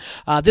Terrorism.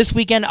 This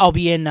weekend, I'll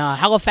be in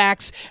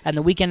Halifax, and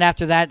the weekend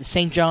after that,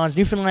 St. John's,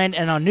 Newfoundland,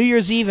 and on New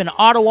Year's Eve in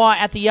Ottawa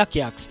at the Yuck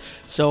Yucks.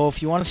 So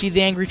if you want to see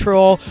The Angry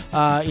Troll,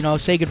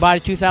 say goodbye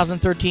to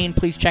 2013,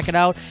 please check it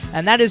out.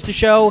 And that is the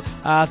show.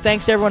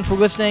 Thanks, everyone, for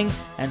listening,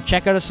 and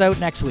check us out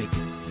next week.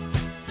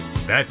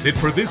 That's it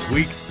for this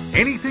week.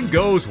 Anything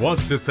Goes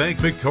wants to thank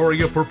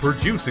Victoria for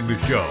producing the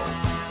show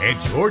and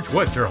George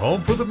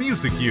Westerholm for the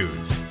music used.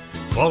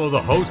 Follow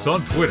the hosts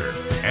on Twitter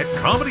at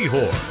Comedy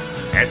Whore,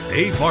 at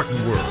Dave Martin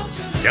World.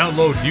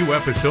 Download new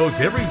episodes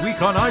every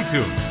week on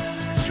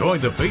iTunes. Join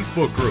the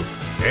Facebook group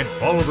and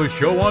follow the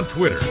show on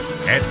Twitter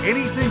at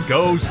Anything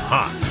Goes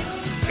Hot.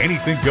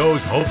 Anything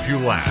Goes hopes you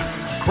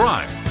laugh,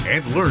 cry,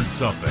 and learn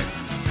something.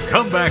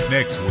 Come back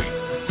next week.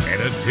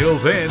 And until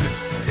then,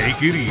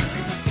 take it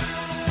easy.